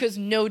 Fair. Because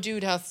no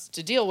dude has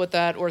to deal with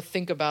that or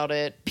think about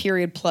it.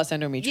 Period plus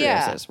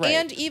endometriosis, right?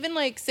 And even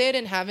like, say I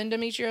didn't have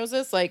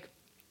endometriosis, like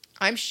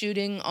I'm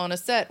shooting on a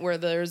set where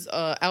there's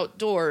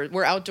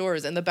we're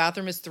outdoors and the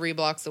bathroom is 3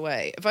 blocks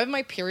away. If I have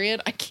my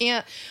period, I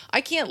can't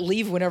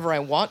leave whenever I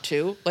want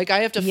to. Like I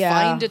have to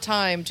find a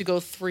time to go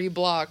 3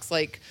 blocks.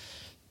 Like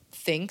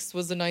Thinx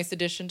was a nice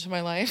addition to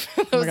my life.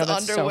 Those God,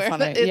 that's underwear. so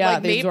funny. It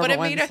the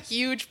made a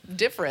huge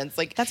difference.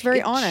 Like that's very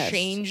it honest.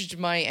 Changed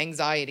my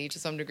anxiety to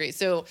some degree.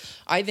 So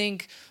I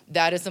think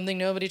that is something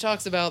nobody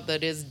talks about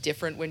that is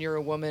different when you're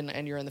a woman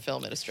and you're in the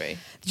film industry.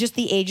 Just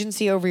the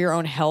agency over your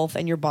own health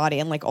and your body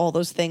and like all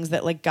those things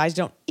that like guys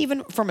don't,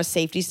 even from a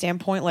safety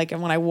standpoint, like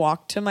when I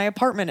walked to my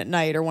apartment at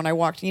night or when I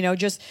walked,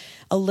 just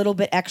a little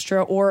bit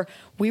extra. Or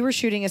we were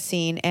shooting a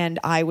scene and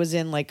I was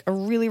in like a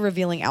really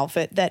revealing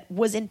outfit that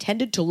was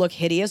intended to look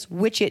hideous,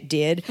 which it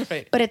did.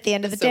 Right. But at the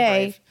end of the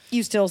day,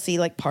 you still see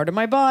like part of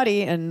my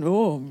body and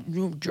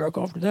you jerk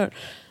off to that.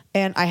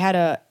 And I had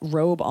a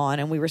robe on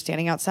and we were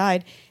standing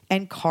outside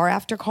and car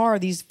after car,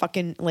 these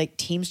fucking like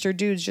Teamster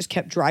dudes just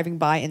kept driving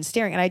by and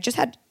staring. And I just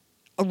had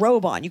a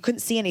robe on. You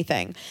couldn't see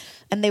anything.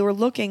 And they were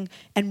looking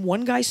and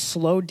one guy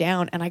slowed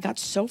down and I got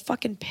so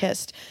fucking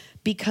pissed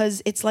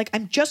because it's like,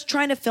 I'm just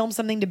trying to film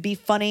something to be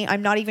funny.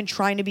 I'm not even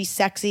trying to be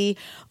sexy.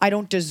 I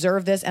don't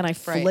deserve this. And I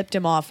flipped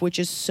him off, which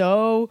is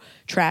so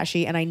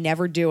trashy and I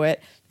never do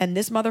it. And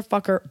this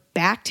motherfucker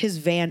backed his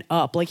van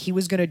up like he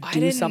was going to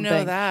do something.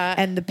 Know that.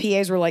 And the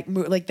PAs were like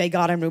they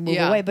got him to move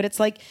away. But it's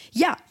like,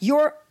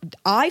 you're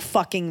eye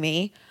fucking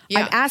me.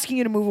 Yeah. I'm asking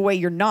you to move away.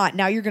 You're not.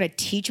 Now you're going to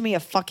teach me a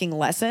fucking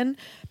lesson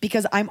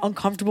because I'm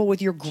uncomfortable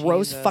with your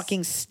gross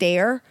fucking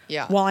stare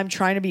while I'm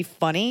trying to be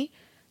funny.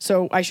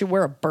 So I should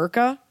wear a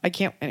burqa? I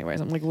can't.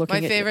 Anyways, I'm like looking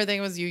at my favorite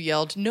thing was you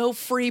yelled, "No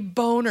free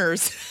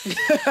boners."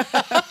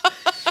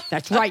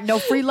 That's right. No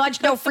free lunch,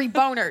 no free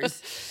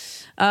boners.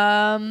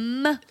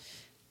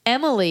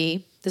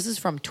 Emily, this is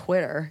from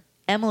Twitter.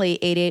 Emily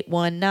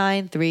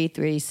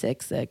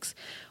 88193366.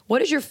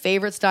 What is your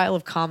favorite style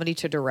of comedy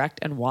to direct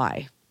and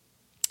why?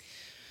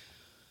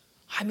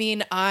 I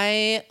mean,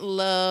 I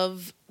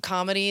love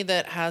comedy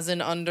that has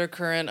an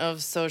undercurrent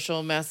of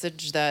social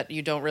message that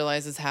you don't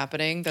realize is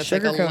happening. That's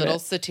like a little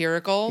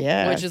satirical,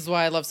 which is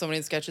why I love so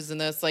many sketches in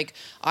this. Like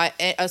I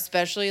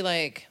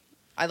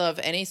love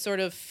any sort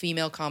of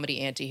female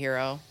comedy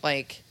antihero,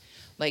 like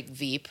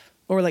Veep.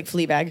 Or like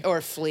Fleabag. Or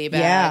Fleabag.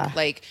 Yeah.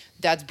 Like,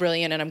 that's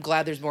brilliant, and I'm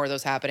glad there's more of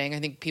those happening. I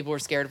think people were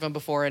scared of them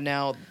before, and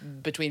now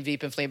between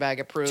Veep and Fleabag,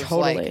 it proves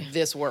Totally. like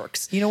this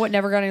works. You know what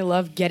never got any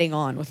love? Getting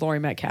On with Laurie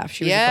Metcalf.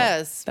 She was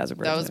Yes, that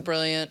was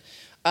brilliant.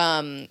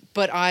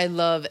 But I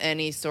love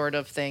any sort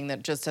of thing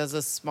that just has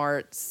a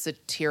smart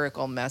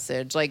satirical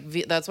message. Like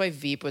that's why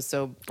Veep was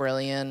so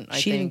brilliant.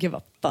 She didn't give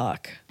a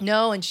fuck.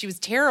 No, and she was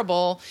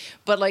terrible.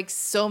 But like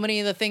so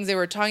many of the things they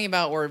were talking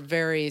about were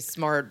very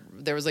smart.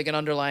 There was like an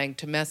underlying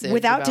message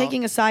Without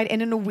taking a side,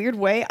 and in a weird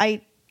way,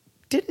 I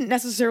didn't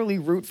necessarily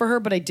root for her,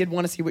 but I did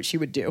want to see what she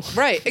would do.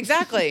 Right,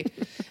 exactly.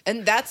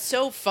 And that's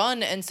so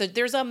fun. And so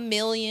there's a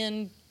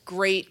million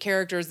great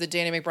characters that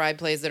Danny McBride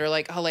plays that are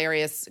like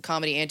hilarious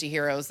comedy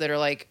anti-heroes that are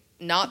like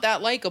not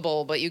that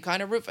likable, but you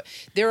kind of root for.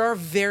 There are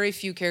very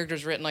few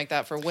characters written like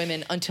that for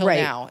women until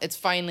now. It's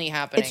finally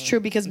happening. It's true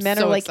because I'm men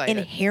so are like excited.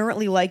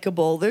 inherently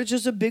likable. There's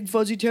just a big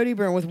fuzzy teddy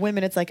bear. And with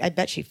women, it's like, I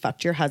bet she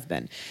fucked your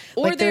husband.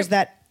 Or like there's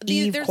that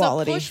Eve there's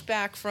quality. a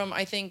pushback from,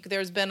 I think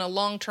there's been a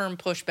long-term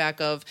pushback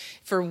of,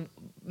 for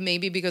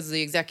maybe because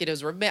the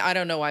executives were, I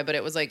don't know why, but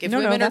it was like, if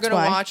women are that's going to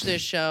why. watch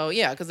this show,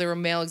 because there were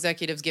male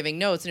executives giving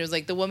notes, and it was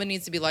like, the woman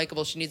needs to be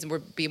likable, she needs to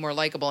be more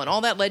likable, and all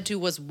that led to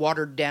was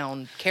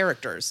watered-down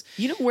characters.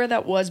 You know where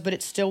that was, but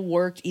it still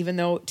worked, even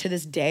though to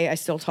this day I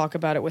still talk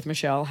about it with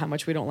Michelle, how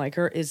much we don't like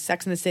her, is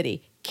Sex and the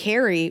City.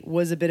 Carrie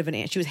was a bit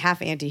of she was half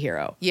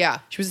anti-hero. Yeah.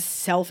 She was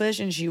selfish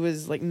and she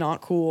was like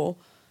not cool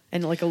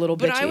and like a little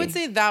bitchy. But I would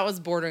say that was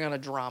bordering on a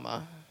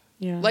drama.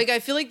 Yeah. Like, I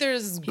feel like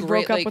there's he great...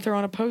 broke up like, with her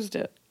on a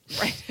Post-it.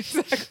 Right,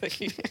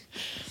 exactly.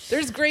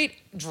 There's great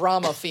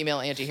drama female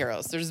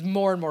anti-heroes. There's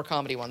more and more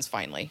comedy ones,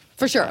 finally.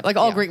 For sure. Like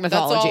all Greek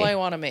mythology. That's all I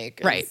want to make.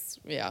 Right.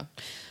 Yeah.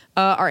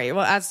 All right.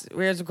 Well,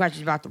 here's some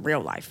questions about the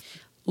real life.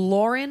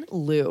 Lauren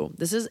Liu.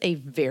 This is a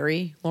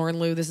very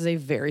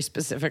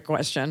specific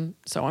question.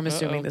 So I'm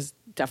assuming this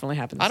definitely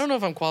happens. I don't know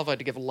if I'm qualified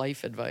to give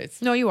life advice.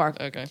 No, you are.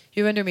 Okay.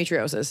 You have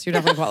endometriosis. You're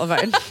definitely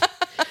qualified.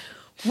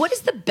 What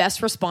is the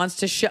best response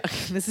to shut?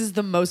 This is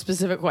the most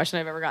specific question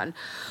I've ever gotten.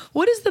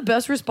 What is the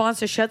best response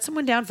to shut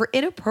someone down for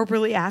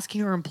inappropriately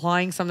asking or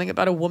implying something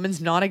about a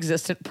woman's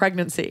non-existent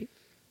pregnancy?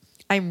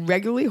 I'm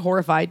regularly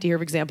horrified to hear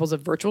of examples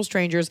of virtual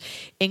strangers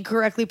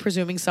incorrectly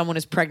presuming someone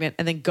is pregnant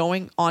and then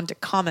going on to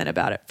comment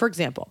about it. For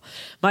example,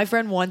 my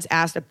friend once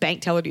asked a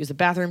bank teller to use the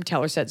bathroom.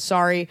 Teller said,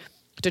 sorry,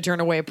 to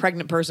turn away a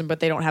pregnant person, but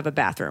they don't have a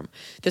bathroom.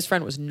 This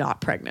friend was not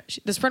pregnant.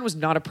 This friend was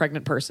not a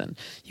pregnant person.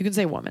 You can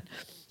say woman.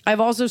 I've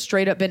also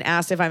straight up been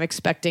asked if I'm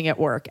expecting at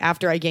work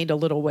after I gained a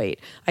little weight.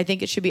 I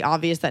think it should be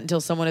obvious that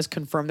until someone has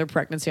confirmed their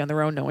pregnancy on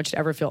their own, no one should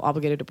ever feel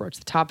obligated to broach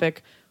the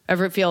topic,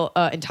 ever feel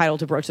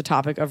entitled to broach the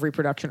topic of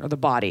reproduction or the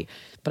body.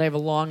 But I have a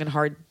long and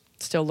hard,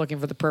 still looking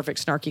for the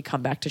perfect snarky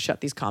comeback to shut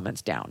these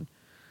comments down.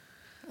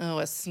 Oh,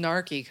 a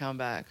snarky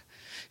comeback.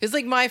 It's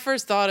like my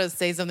first thought is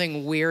say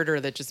something weirder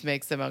that just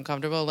makes them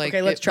uncomfortable. Like,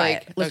 Okay, let's try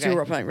it. Let's do a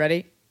role playing.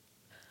 Ready?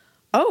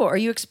 Oh, are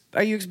you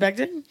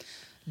expecting?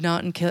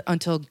 Not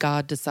until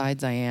God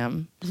decides I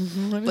am.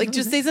 Like,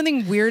 just say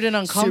something weird and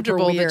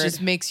uncomfortable Super weird. that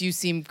just makes you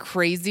seem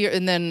crazier,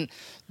 and then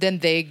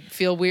they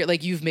feel weird.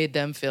 Like, you've made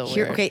them feel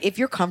weird. Okay, if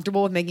you're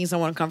comfortable with making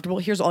someone uncomfortable,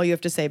 here's all you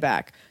have to say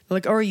back. They're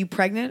like, oh, are you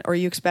pregnant? Or are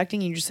you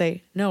expecting? And you just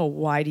say, no,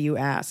 why do you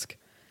ask?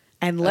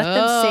 And let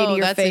them say to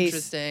your that's face,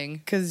 interesting.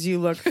 because you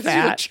look You look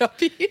fat.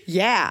 chubby.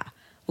 Yeah.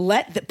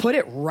 Put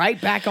it right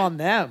back on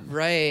them.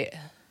 Right.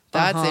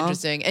 That's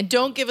interesting. And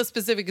don't give a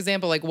specific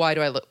example like, why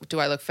do I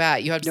look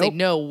fat? You have to say,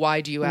 no,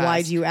 why do you ask?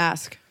 Why do you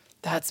ask?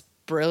 That's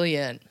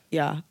brilliant.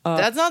 Yeah.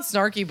 That's not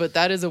snarky, but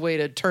that is a way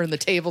to turn the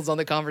tables on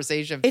the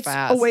conversation It's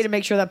fast. a way to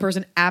make sure that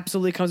person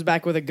absolutely comes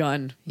back with a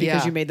gun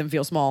because Yeah. you made them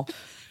feel small.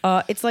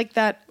 It's like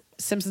that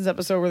Simpsons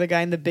episode where the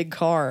guy in the big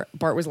car,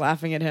 Bart was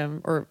laughing at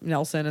him, or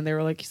Nelson, and they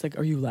were like, he's like,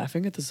 are you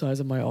laughing at the size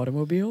of my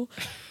automobile? You know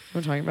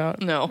what I'm talking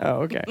about? No. Oh,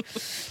 okay.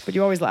 But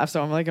you always laugh,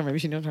 so I'm like, oh, maybe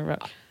she knows what I'm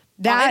talking about.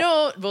 I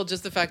don't. Well,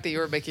 just the fact that you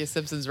were making a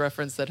Simpsons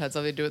reference that had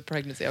something to do with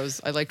pregnancy,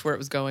 I liked where it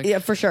was going. Yeah,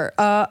 for sure.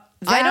 I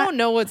don't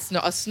know what's a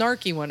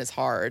snarky one is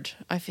hard.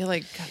 I feel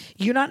like,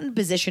 You're not in a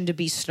position to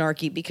be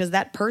snarky because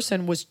that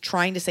person was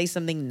trying to say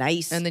something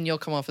nice. and then you'll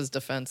come off as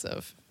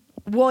defensive.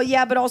 Well,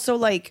 yeah, but also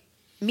like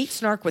meet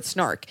snark with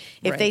snark.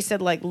 If they Right. said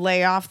like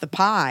lay off the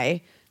pie,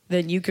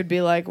 then you could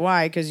be like,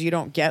 why? Because you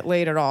don't get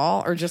laid at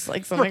all, or just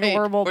like something Right.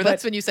 horrible. Or But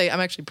that's when you say,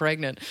 I'm actually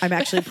pregnant. I'm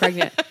actually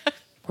pregnant.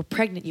 We're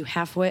pregnant, you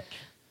halfwit.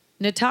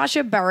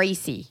 Natasha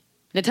Barasi.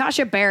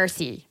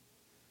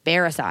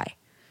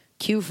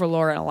 Q for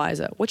Laura and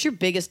Eliza. What's your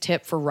biggest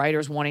tip for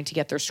writers wanting to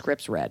get their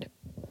scripts read?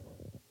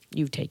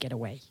 You take it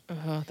away.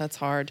 Oh, that's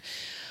hard.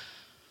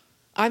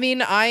 I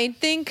mean, I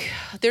think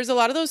there's a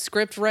lot of those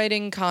script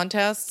writing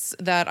contests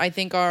that I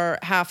think are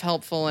half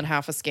helpful and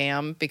half a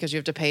scam because you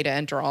have to pay to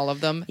enter all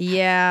of them.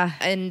 Yeah.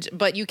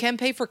 But you can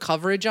pay for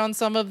coverage on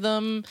some of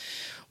them,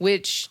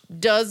 which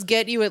does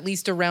get you at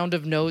least a round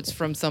of notes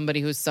from somebody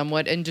who's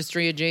somewhat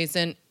industry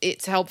adjacent.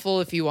 It's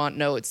helpful if you want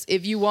notes.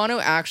 If you want to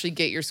actually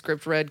get your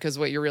script read, because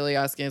what you're really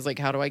asking is like,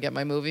 how do I get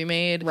my movie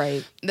made?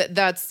 Right.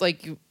 That's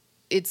like,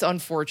 it's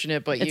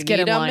unfortunate, but you It's get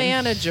need in a line.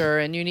 manager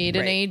and you need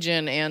an Right.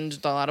 agent, and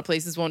a lot of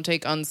places won't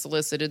take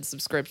unsolicited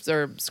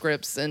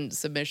scripts and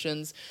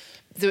submissions.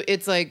 So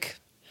it's like,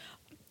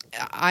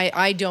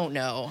 I don't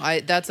know.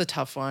 That's a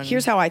tough one.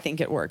 Here's how I think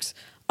it works.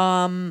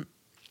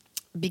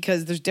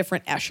 Because there's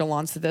different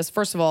echelons to this.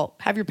 First of all,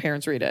 have your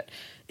parents read it.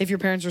 If your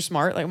parents are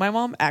smart, like my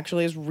mom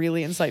actually has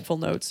really insightful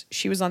notes.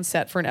 She was on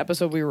set for an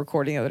episode we were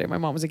recording the other day. My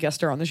mom was a guest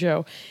star on the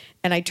show.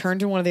 And I turned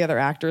to one of the other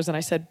actors and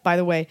I said, by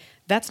the way,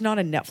 that's not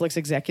a Netflix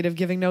executive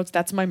giving notes.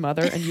 That's my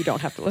mother and you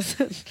don't have to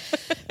listen.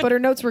 But her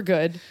notes were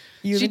good.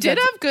 She did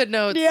have good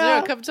notes.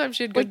 Yeah. A couple times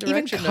she had good like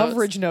even direction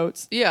coverage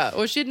notes. Yeah.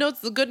 Well, she had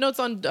good notes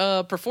on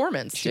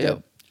performance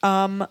too.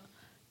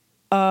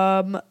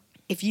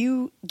 If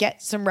you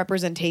get some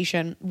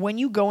representation, when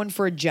you go in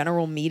for a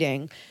general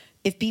meeting,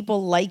 if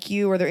people like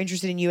you or they're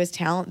interested in you as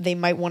talent, they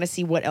might want to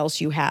see what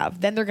else you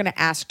have. Then they're going to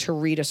ask to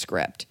read a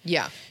script.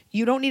 Yeah.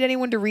 You don't need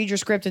anyone to read your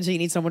script until you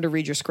need someone to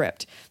read your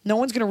script. No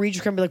one's going to read your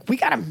script and be like, we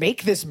got to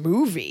make this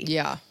movie.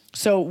 Yeah.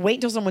 So wait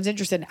until someone's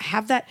interested.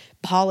 Have that,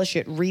 polish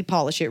it,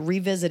 repolish it,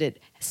 revisit it,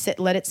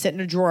 let it sit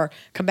in a drawer,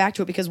 come back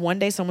to it, because one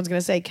day someone's going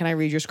to say, can I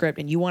read your script?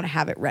 And you want to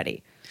have it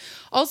ready.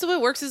 Also,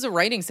 it works as a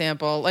writing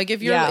sample. Like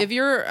if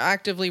you're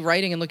actively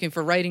writing and looking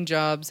for writing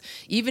jobs,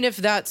 even if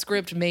that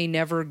script may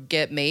never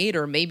get made,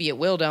 or maybe it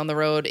will down the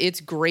road, it's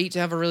great to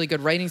have a really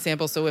good writing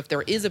sample. So if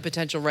there is a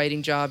potential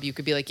writing job, you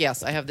could be like,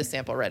 yes, I have this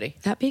sample ready.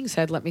 That being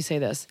said, let me say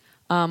this.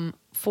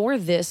 For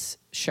this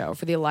show,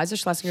 for the Eliza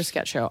Schlesinger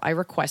sketch show,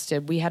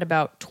 we had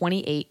about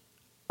 28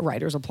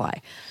 writers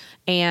apply.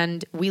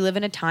 And we live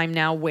in a time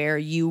now where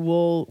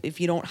if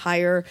you don't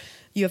hire,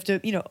 you have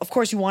to, of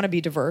course you want to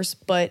be diverse,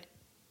 but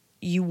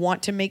you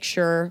want to make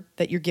sure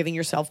that you're giving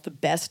yourself the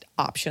best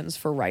options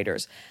for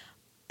writers.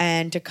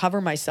 And to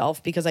cover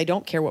myself, because I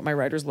don't care what my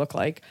writers look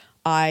like,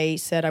 I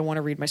said I want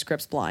to read my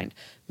scripts blind,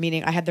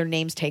 meaning I had their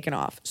names taken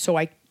off. So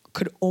I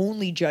could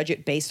only judge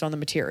it based on the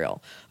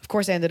material. Of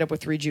course, I ended up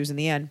with 3 Jews in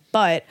the end,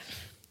 but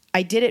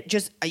I did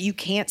it you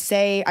can't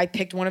say I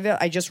picked one of it.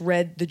 I just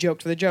read the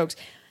joke for the jokes.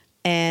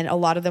 And a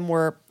lot of them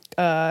were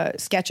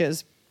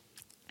sketches.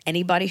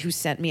 Anybody who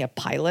sent me a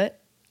pilot,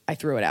 I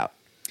threw it out.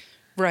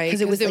 Right,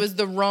 because it was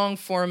the wrong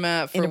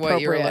format for what you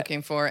were inappropriate.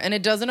 looking for. And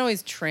it doesn't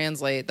always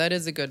translate. That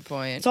is a good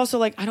point. It's also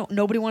like,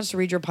 nobody wants to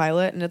read your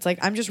pilot. And it's like,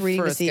 I'm just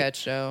reading For to a see. sketch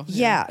show.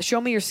 Yeah,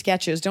 show me your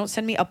sketches. Don't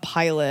send me a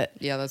pilot.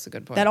 Yeah, that's a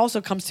good point. That also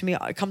comes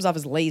off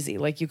as lazy.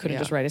 Like you couldn't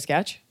just write a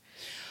sketch.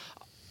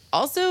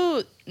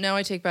 Also, now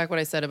I take back what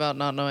I said about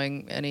not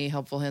knowing any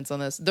helpful hints on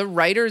this. The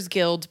Writers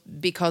Guild,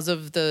 because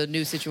of the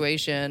new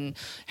situation,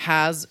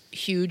 has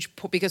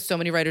because so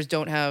many writers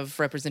don't have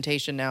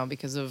representation now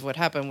because of what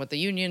happened with the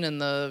union and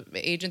the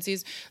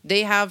agencies.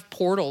 They have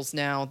portals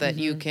now that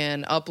you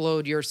can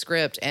upload your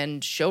script,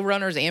 and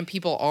showrunners and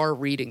people are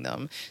reading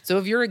them. So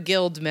if you're a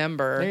guild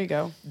member, There you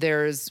go.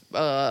 There's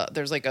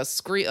like a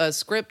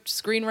script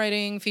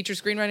screenwriting, feature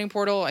screenwriting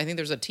portal. I think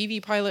there's a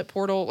TV pilot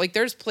portal. Like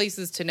there's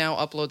places to now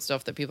upload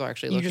stuff that people are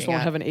actually You looking just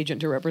won't at. have an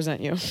agent to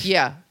represent you.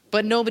 Yeah,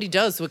 but nobody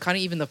does, so it kind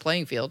of even the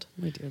playing field.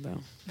 We do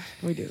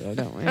though,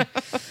 don't we?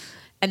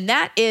 And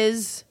that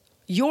is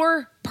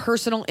your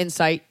personal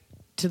insight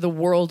to the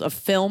world of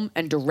film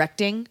and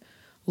directing.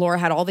 Laura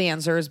had all the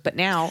answers, but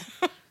now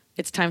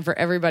it's time for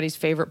everybody's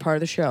favorite part of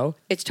the show.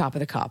 It's Top of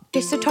the Cob.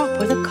 It's the top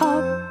of the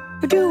cob.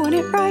 We're doing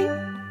it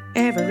right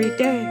every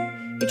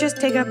day. You just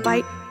take a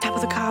bite, top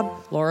of the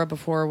cob. Laura,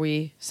 before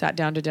we sat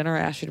down to dinner, I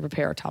asked you to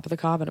prepare a top of the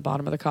cob and a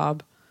bottom of the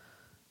cob.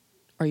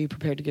 Are you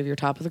prepared to give your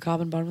top of the cob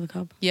and bottom of the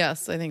cob?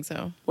 Yes, I think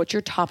so. What's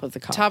your top of the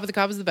cob? Top of the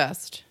cob is the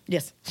best.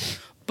 Yes.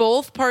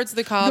 Both parts of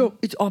the cob.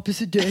 it's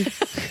opposite day.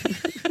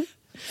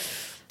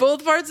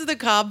 Both parts of the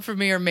cob for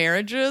me are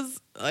marriages.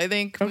 I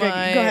think. Okay, go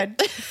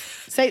ahead.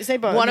 Say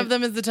both. One of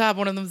them is the top,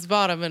 one of them is the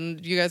bottom,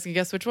 and you guys can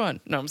guess which one.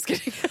 No, I'm just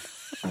kidding.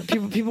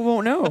 People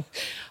won't know.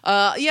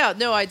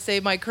 I'd say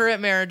my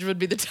current marriage would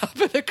be the top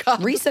of the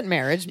cob. Recent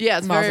marriage.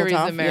 Yes, very Mazel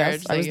tov. recent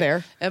marriage. Yes, I was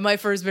there. And my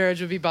first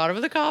marriage would be bottom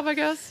of the cob, I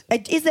guess.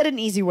 Is that an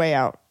easy way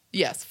out?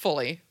 Yes,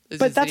 fully. It's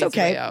But just that's an easy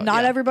okay. way out,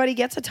 Not yeah. everybody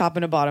gets a top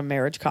and a bottom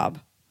marriage cob.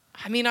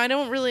 I mean, I'm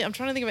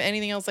trying to think of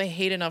anything else I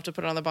hate enough to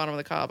put on the bottom of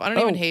the cob. I don't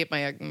even hate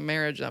my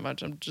marriage that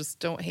much. I just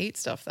don't hate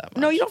stuff that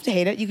much. No, you don't have to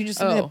hate it. You can just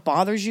something that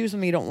bothers you,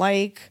 something you don't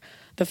like.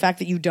 The fact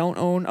that you don't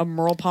own a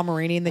Merle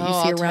Pomeranian that you see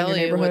I'll around your tell you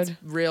neighborhood.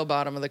 what's real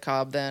bottom of the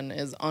cob then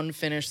is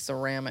unfinished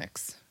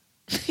ceramics.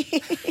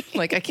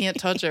 Like I can't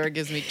touch it or it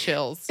gives me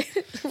chills.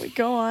 We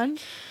go on.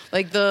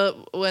 Like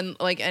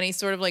any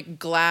sort of like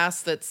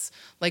glass that's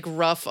like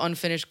rough,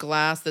 unfinished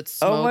glass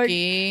that's Oh my-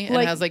 smoky and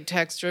like- has like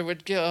texture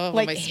would go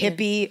Like my skin.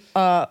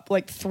 hippie,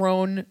 like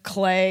thrown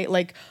clay,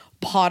 like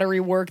pottery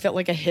work that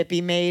like a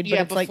hippie made, but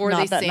Yeah, it's like before not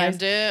they that nice.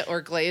 sand it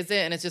or glaze it,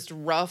 and it's just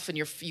rough, and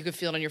you can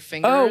feel it on your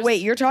fingers. Oh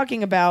wait, you're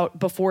talking about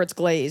before it's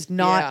glazed,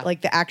 not Yeah.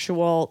 like the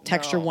actual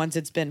texture No. once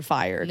it's been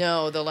fired.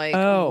 No, the like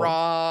Oh.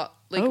 raw,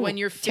 like Oh, when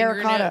your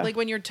terracotta. like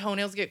when your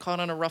toenails get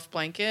caught on a rough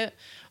blanket,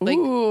 like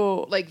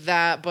Ooh. like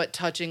that, but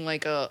touching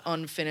like a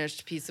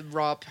unfinished piece of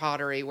raw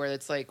pottery where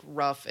it's like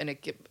rough, and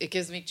it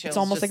gives me chills. It's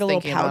almost just like a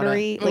little thinking about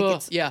powdery. it. Like Ugh,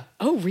 it's yeah.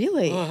 Oh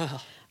really?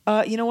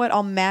 You know what?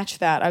 I'll match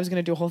that. I was going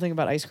to do a whole thing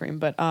about ice cream,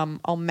 but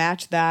I'll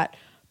match that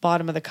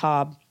bottom of the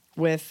Cobb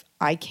with,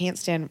 I can't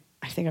stand,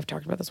 I think I've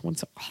talked about this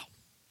once. Oh,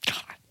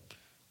 God.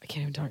 I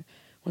can't even talk.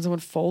 When someone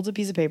folds a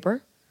piece of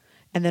paper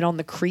and then on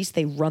the crease,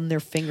 they run their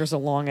fingers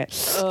along it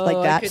like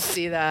that. I could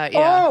see that,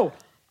 yeah. Oh,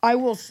 I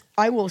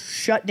will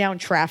shut down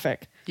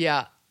traffic.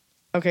 Yeah.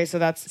 Okay, so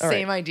that's all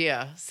Same right.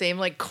 idea. Same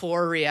like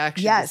core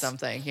reaction to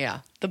something.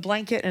 Yeah. The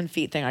blanket and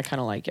feet thing, I kind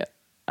of like it.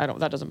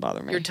 That doesn't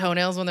bother me. Your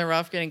toenails when they're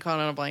rough getting caught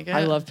on a blanket?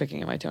 I love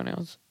picking at my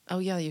toenails. Oh,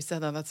 yeah, you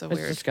said that. That's so It's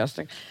weird.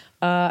 disgusting.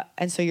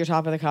 And so you're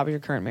top of the Cobb of your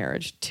current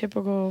marriage.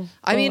 Typical.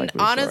 I mean, likely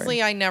honestly,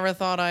 story. I never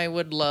thought I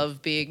would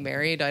love being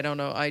married. I don't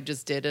know. I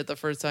just did it the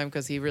first time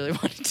because he really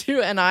wanted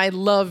to. And I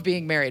love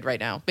being married right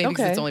now. Maybe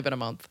because Okay. it's only been a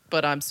month,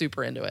 but I'm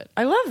super into it.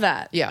 I love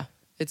that. Yeah,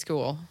 it's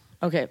cool.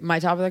 Okay, my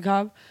top of the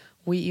Cobb.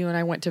 You and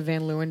I went to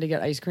Van Leeuwen to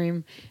get ice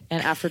cream,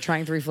 and after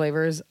trying 3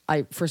 flavors,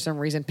 I for some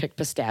reason picked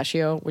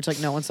pistachio, which like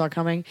no one saw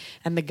coming.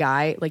 And the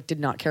guy like did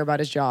not care about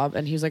his job,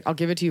 and he was like, "I'll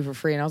give it to you for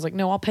free." And I was like,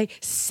 "No, I'll pay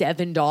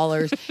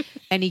 $7."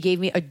 And he gave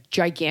me a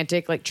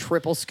gigantic like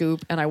triple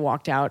scoop, and I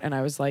walked out, and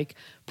I was like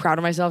proud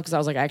of myself because I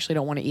was like, I actually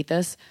don't want to eat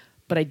this,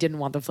 but I didn't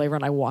want the flavor,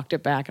 and I walked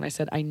it back, and I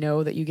said, I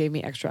know that you gave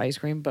me extra ice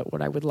cream, but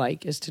what I would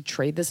like is to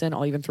trade this in.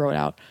 I'll even throw it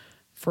out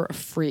for a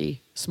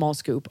free small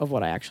scoop of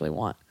what I actually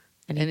want.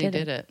 And he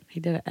did it. He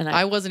did it. And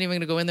I wasn't even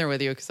going to go in there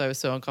with you because I was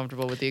so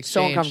uncomfortable with the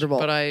exchange. So uncomfortable.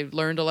 But I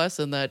learned a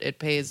lesson that it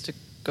pays to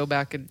go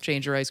back and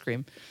change your ice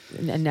cream.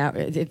 And now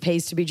it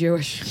pays to be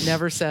Jewish.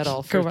 Never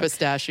settle for Go back.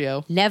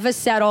 pistachio. Never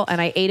settle. And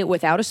I ate it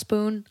without a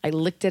spoon. I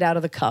licked it out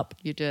of the cup.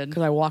 You did.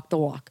 Because I walked the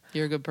walk.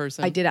 You're a good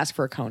person. I did ask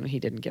for a cone and he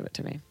didn't give it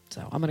to me.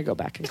 So I'm going to go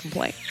back and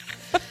complain.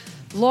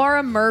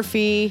 Laura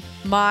Murphy,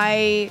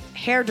 my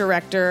hair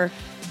director,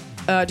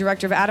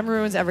 director of Adam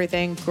Ruins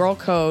Everything, Girl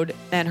Code,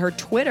 and her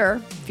Twitter,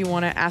 if you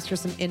want to ask her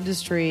some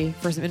industry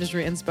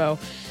inspo,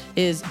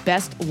 is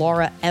Best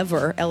Laura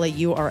Ever,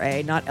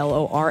 Laura, not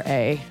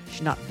Lora.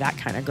 She's not that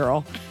kind of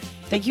girl.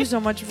 Thank you so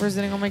much for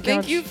sitting on my couch.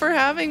 Thank you for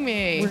having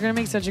me. We're going to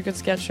make such a good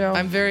sketch show.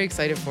 I'm very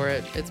excited for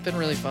it. It's been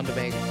really fun to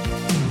make.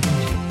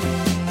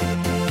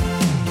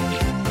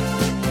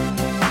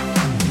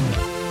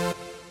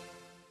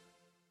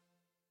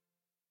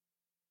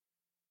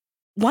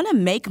 Want to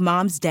make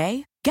Mom's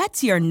Day? Get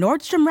to your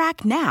Nordstrom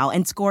Rack now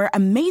and score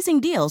amazing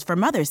deals for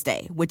Mother's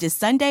Day, which is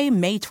Sunday,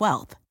 May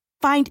 12th.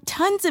 Find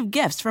tons of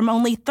gifts from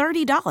only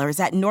 $30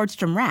 at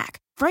Nordstrom Rack.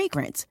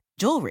 Fragrance,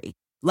 jewelry,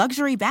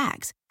 luxury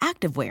bags,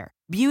 activewear,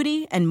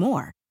 beauty, and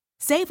more.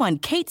 Save on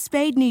Kate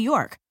Spade New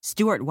York,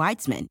 Stuart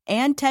Weitzman,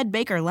 and Ted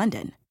Baker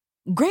London.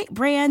 Great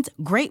brands,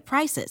 great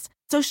prices.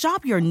 So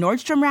shop your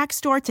Nordstrom Rack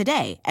store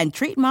today and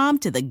treat Mom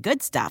to the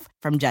good stuff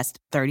from just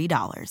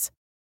 $30.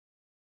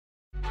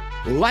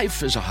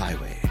 Life is a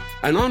highway,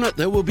 and on it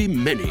there will be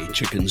many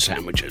chicken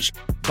sandwiches.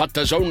 But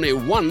there's only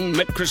one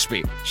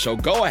McCrispy. So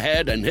go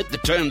ahead and hit the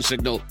turn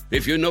signal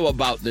if you know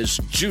about this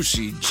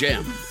juicy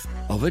gem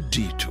of a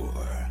detour.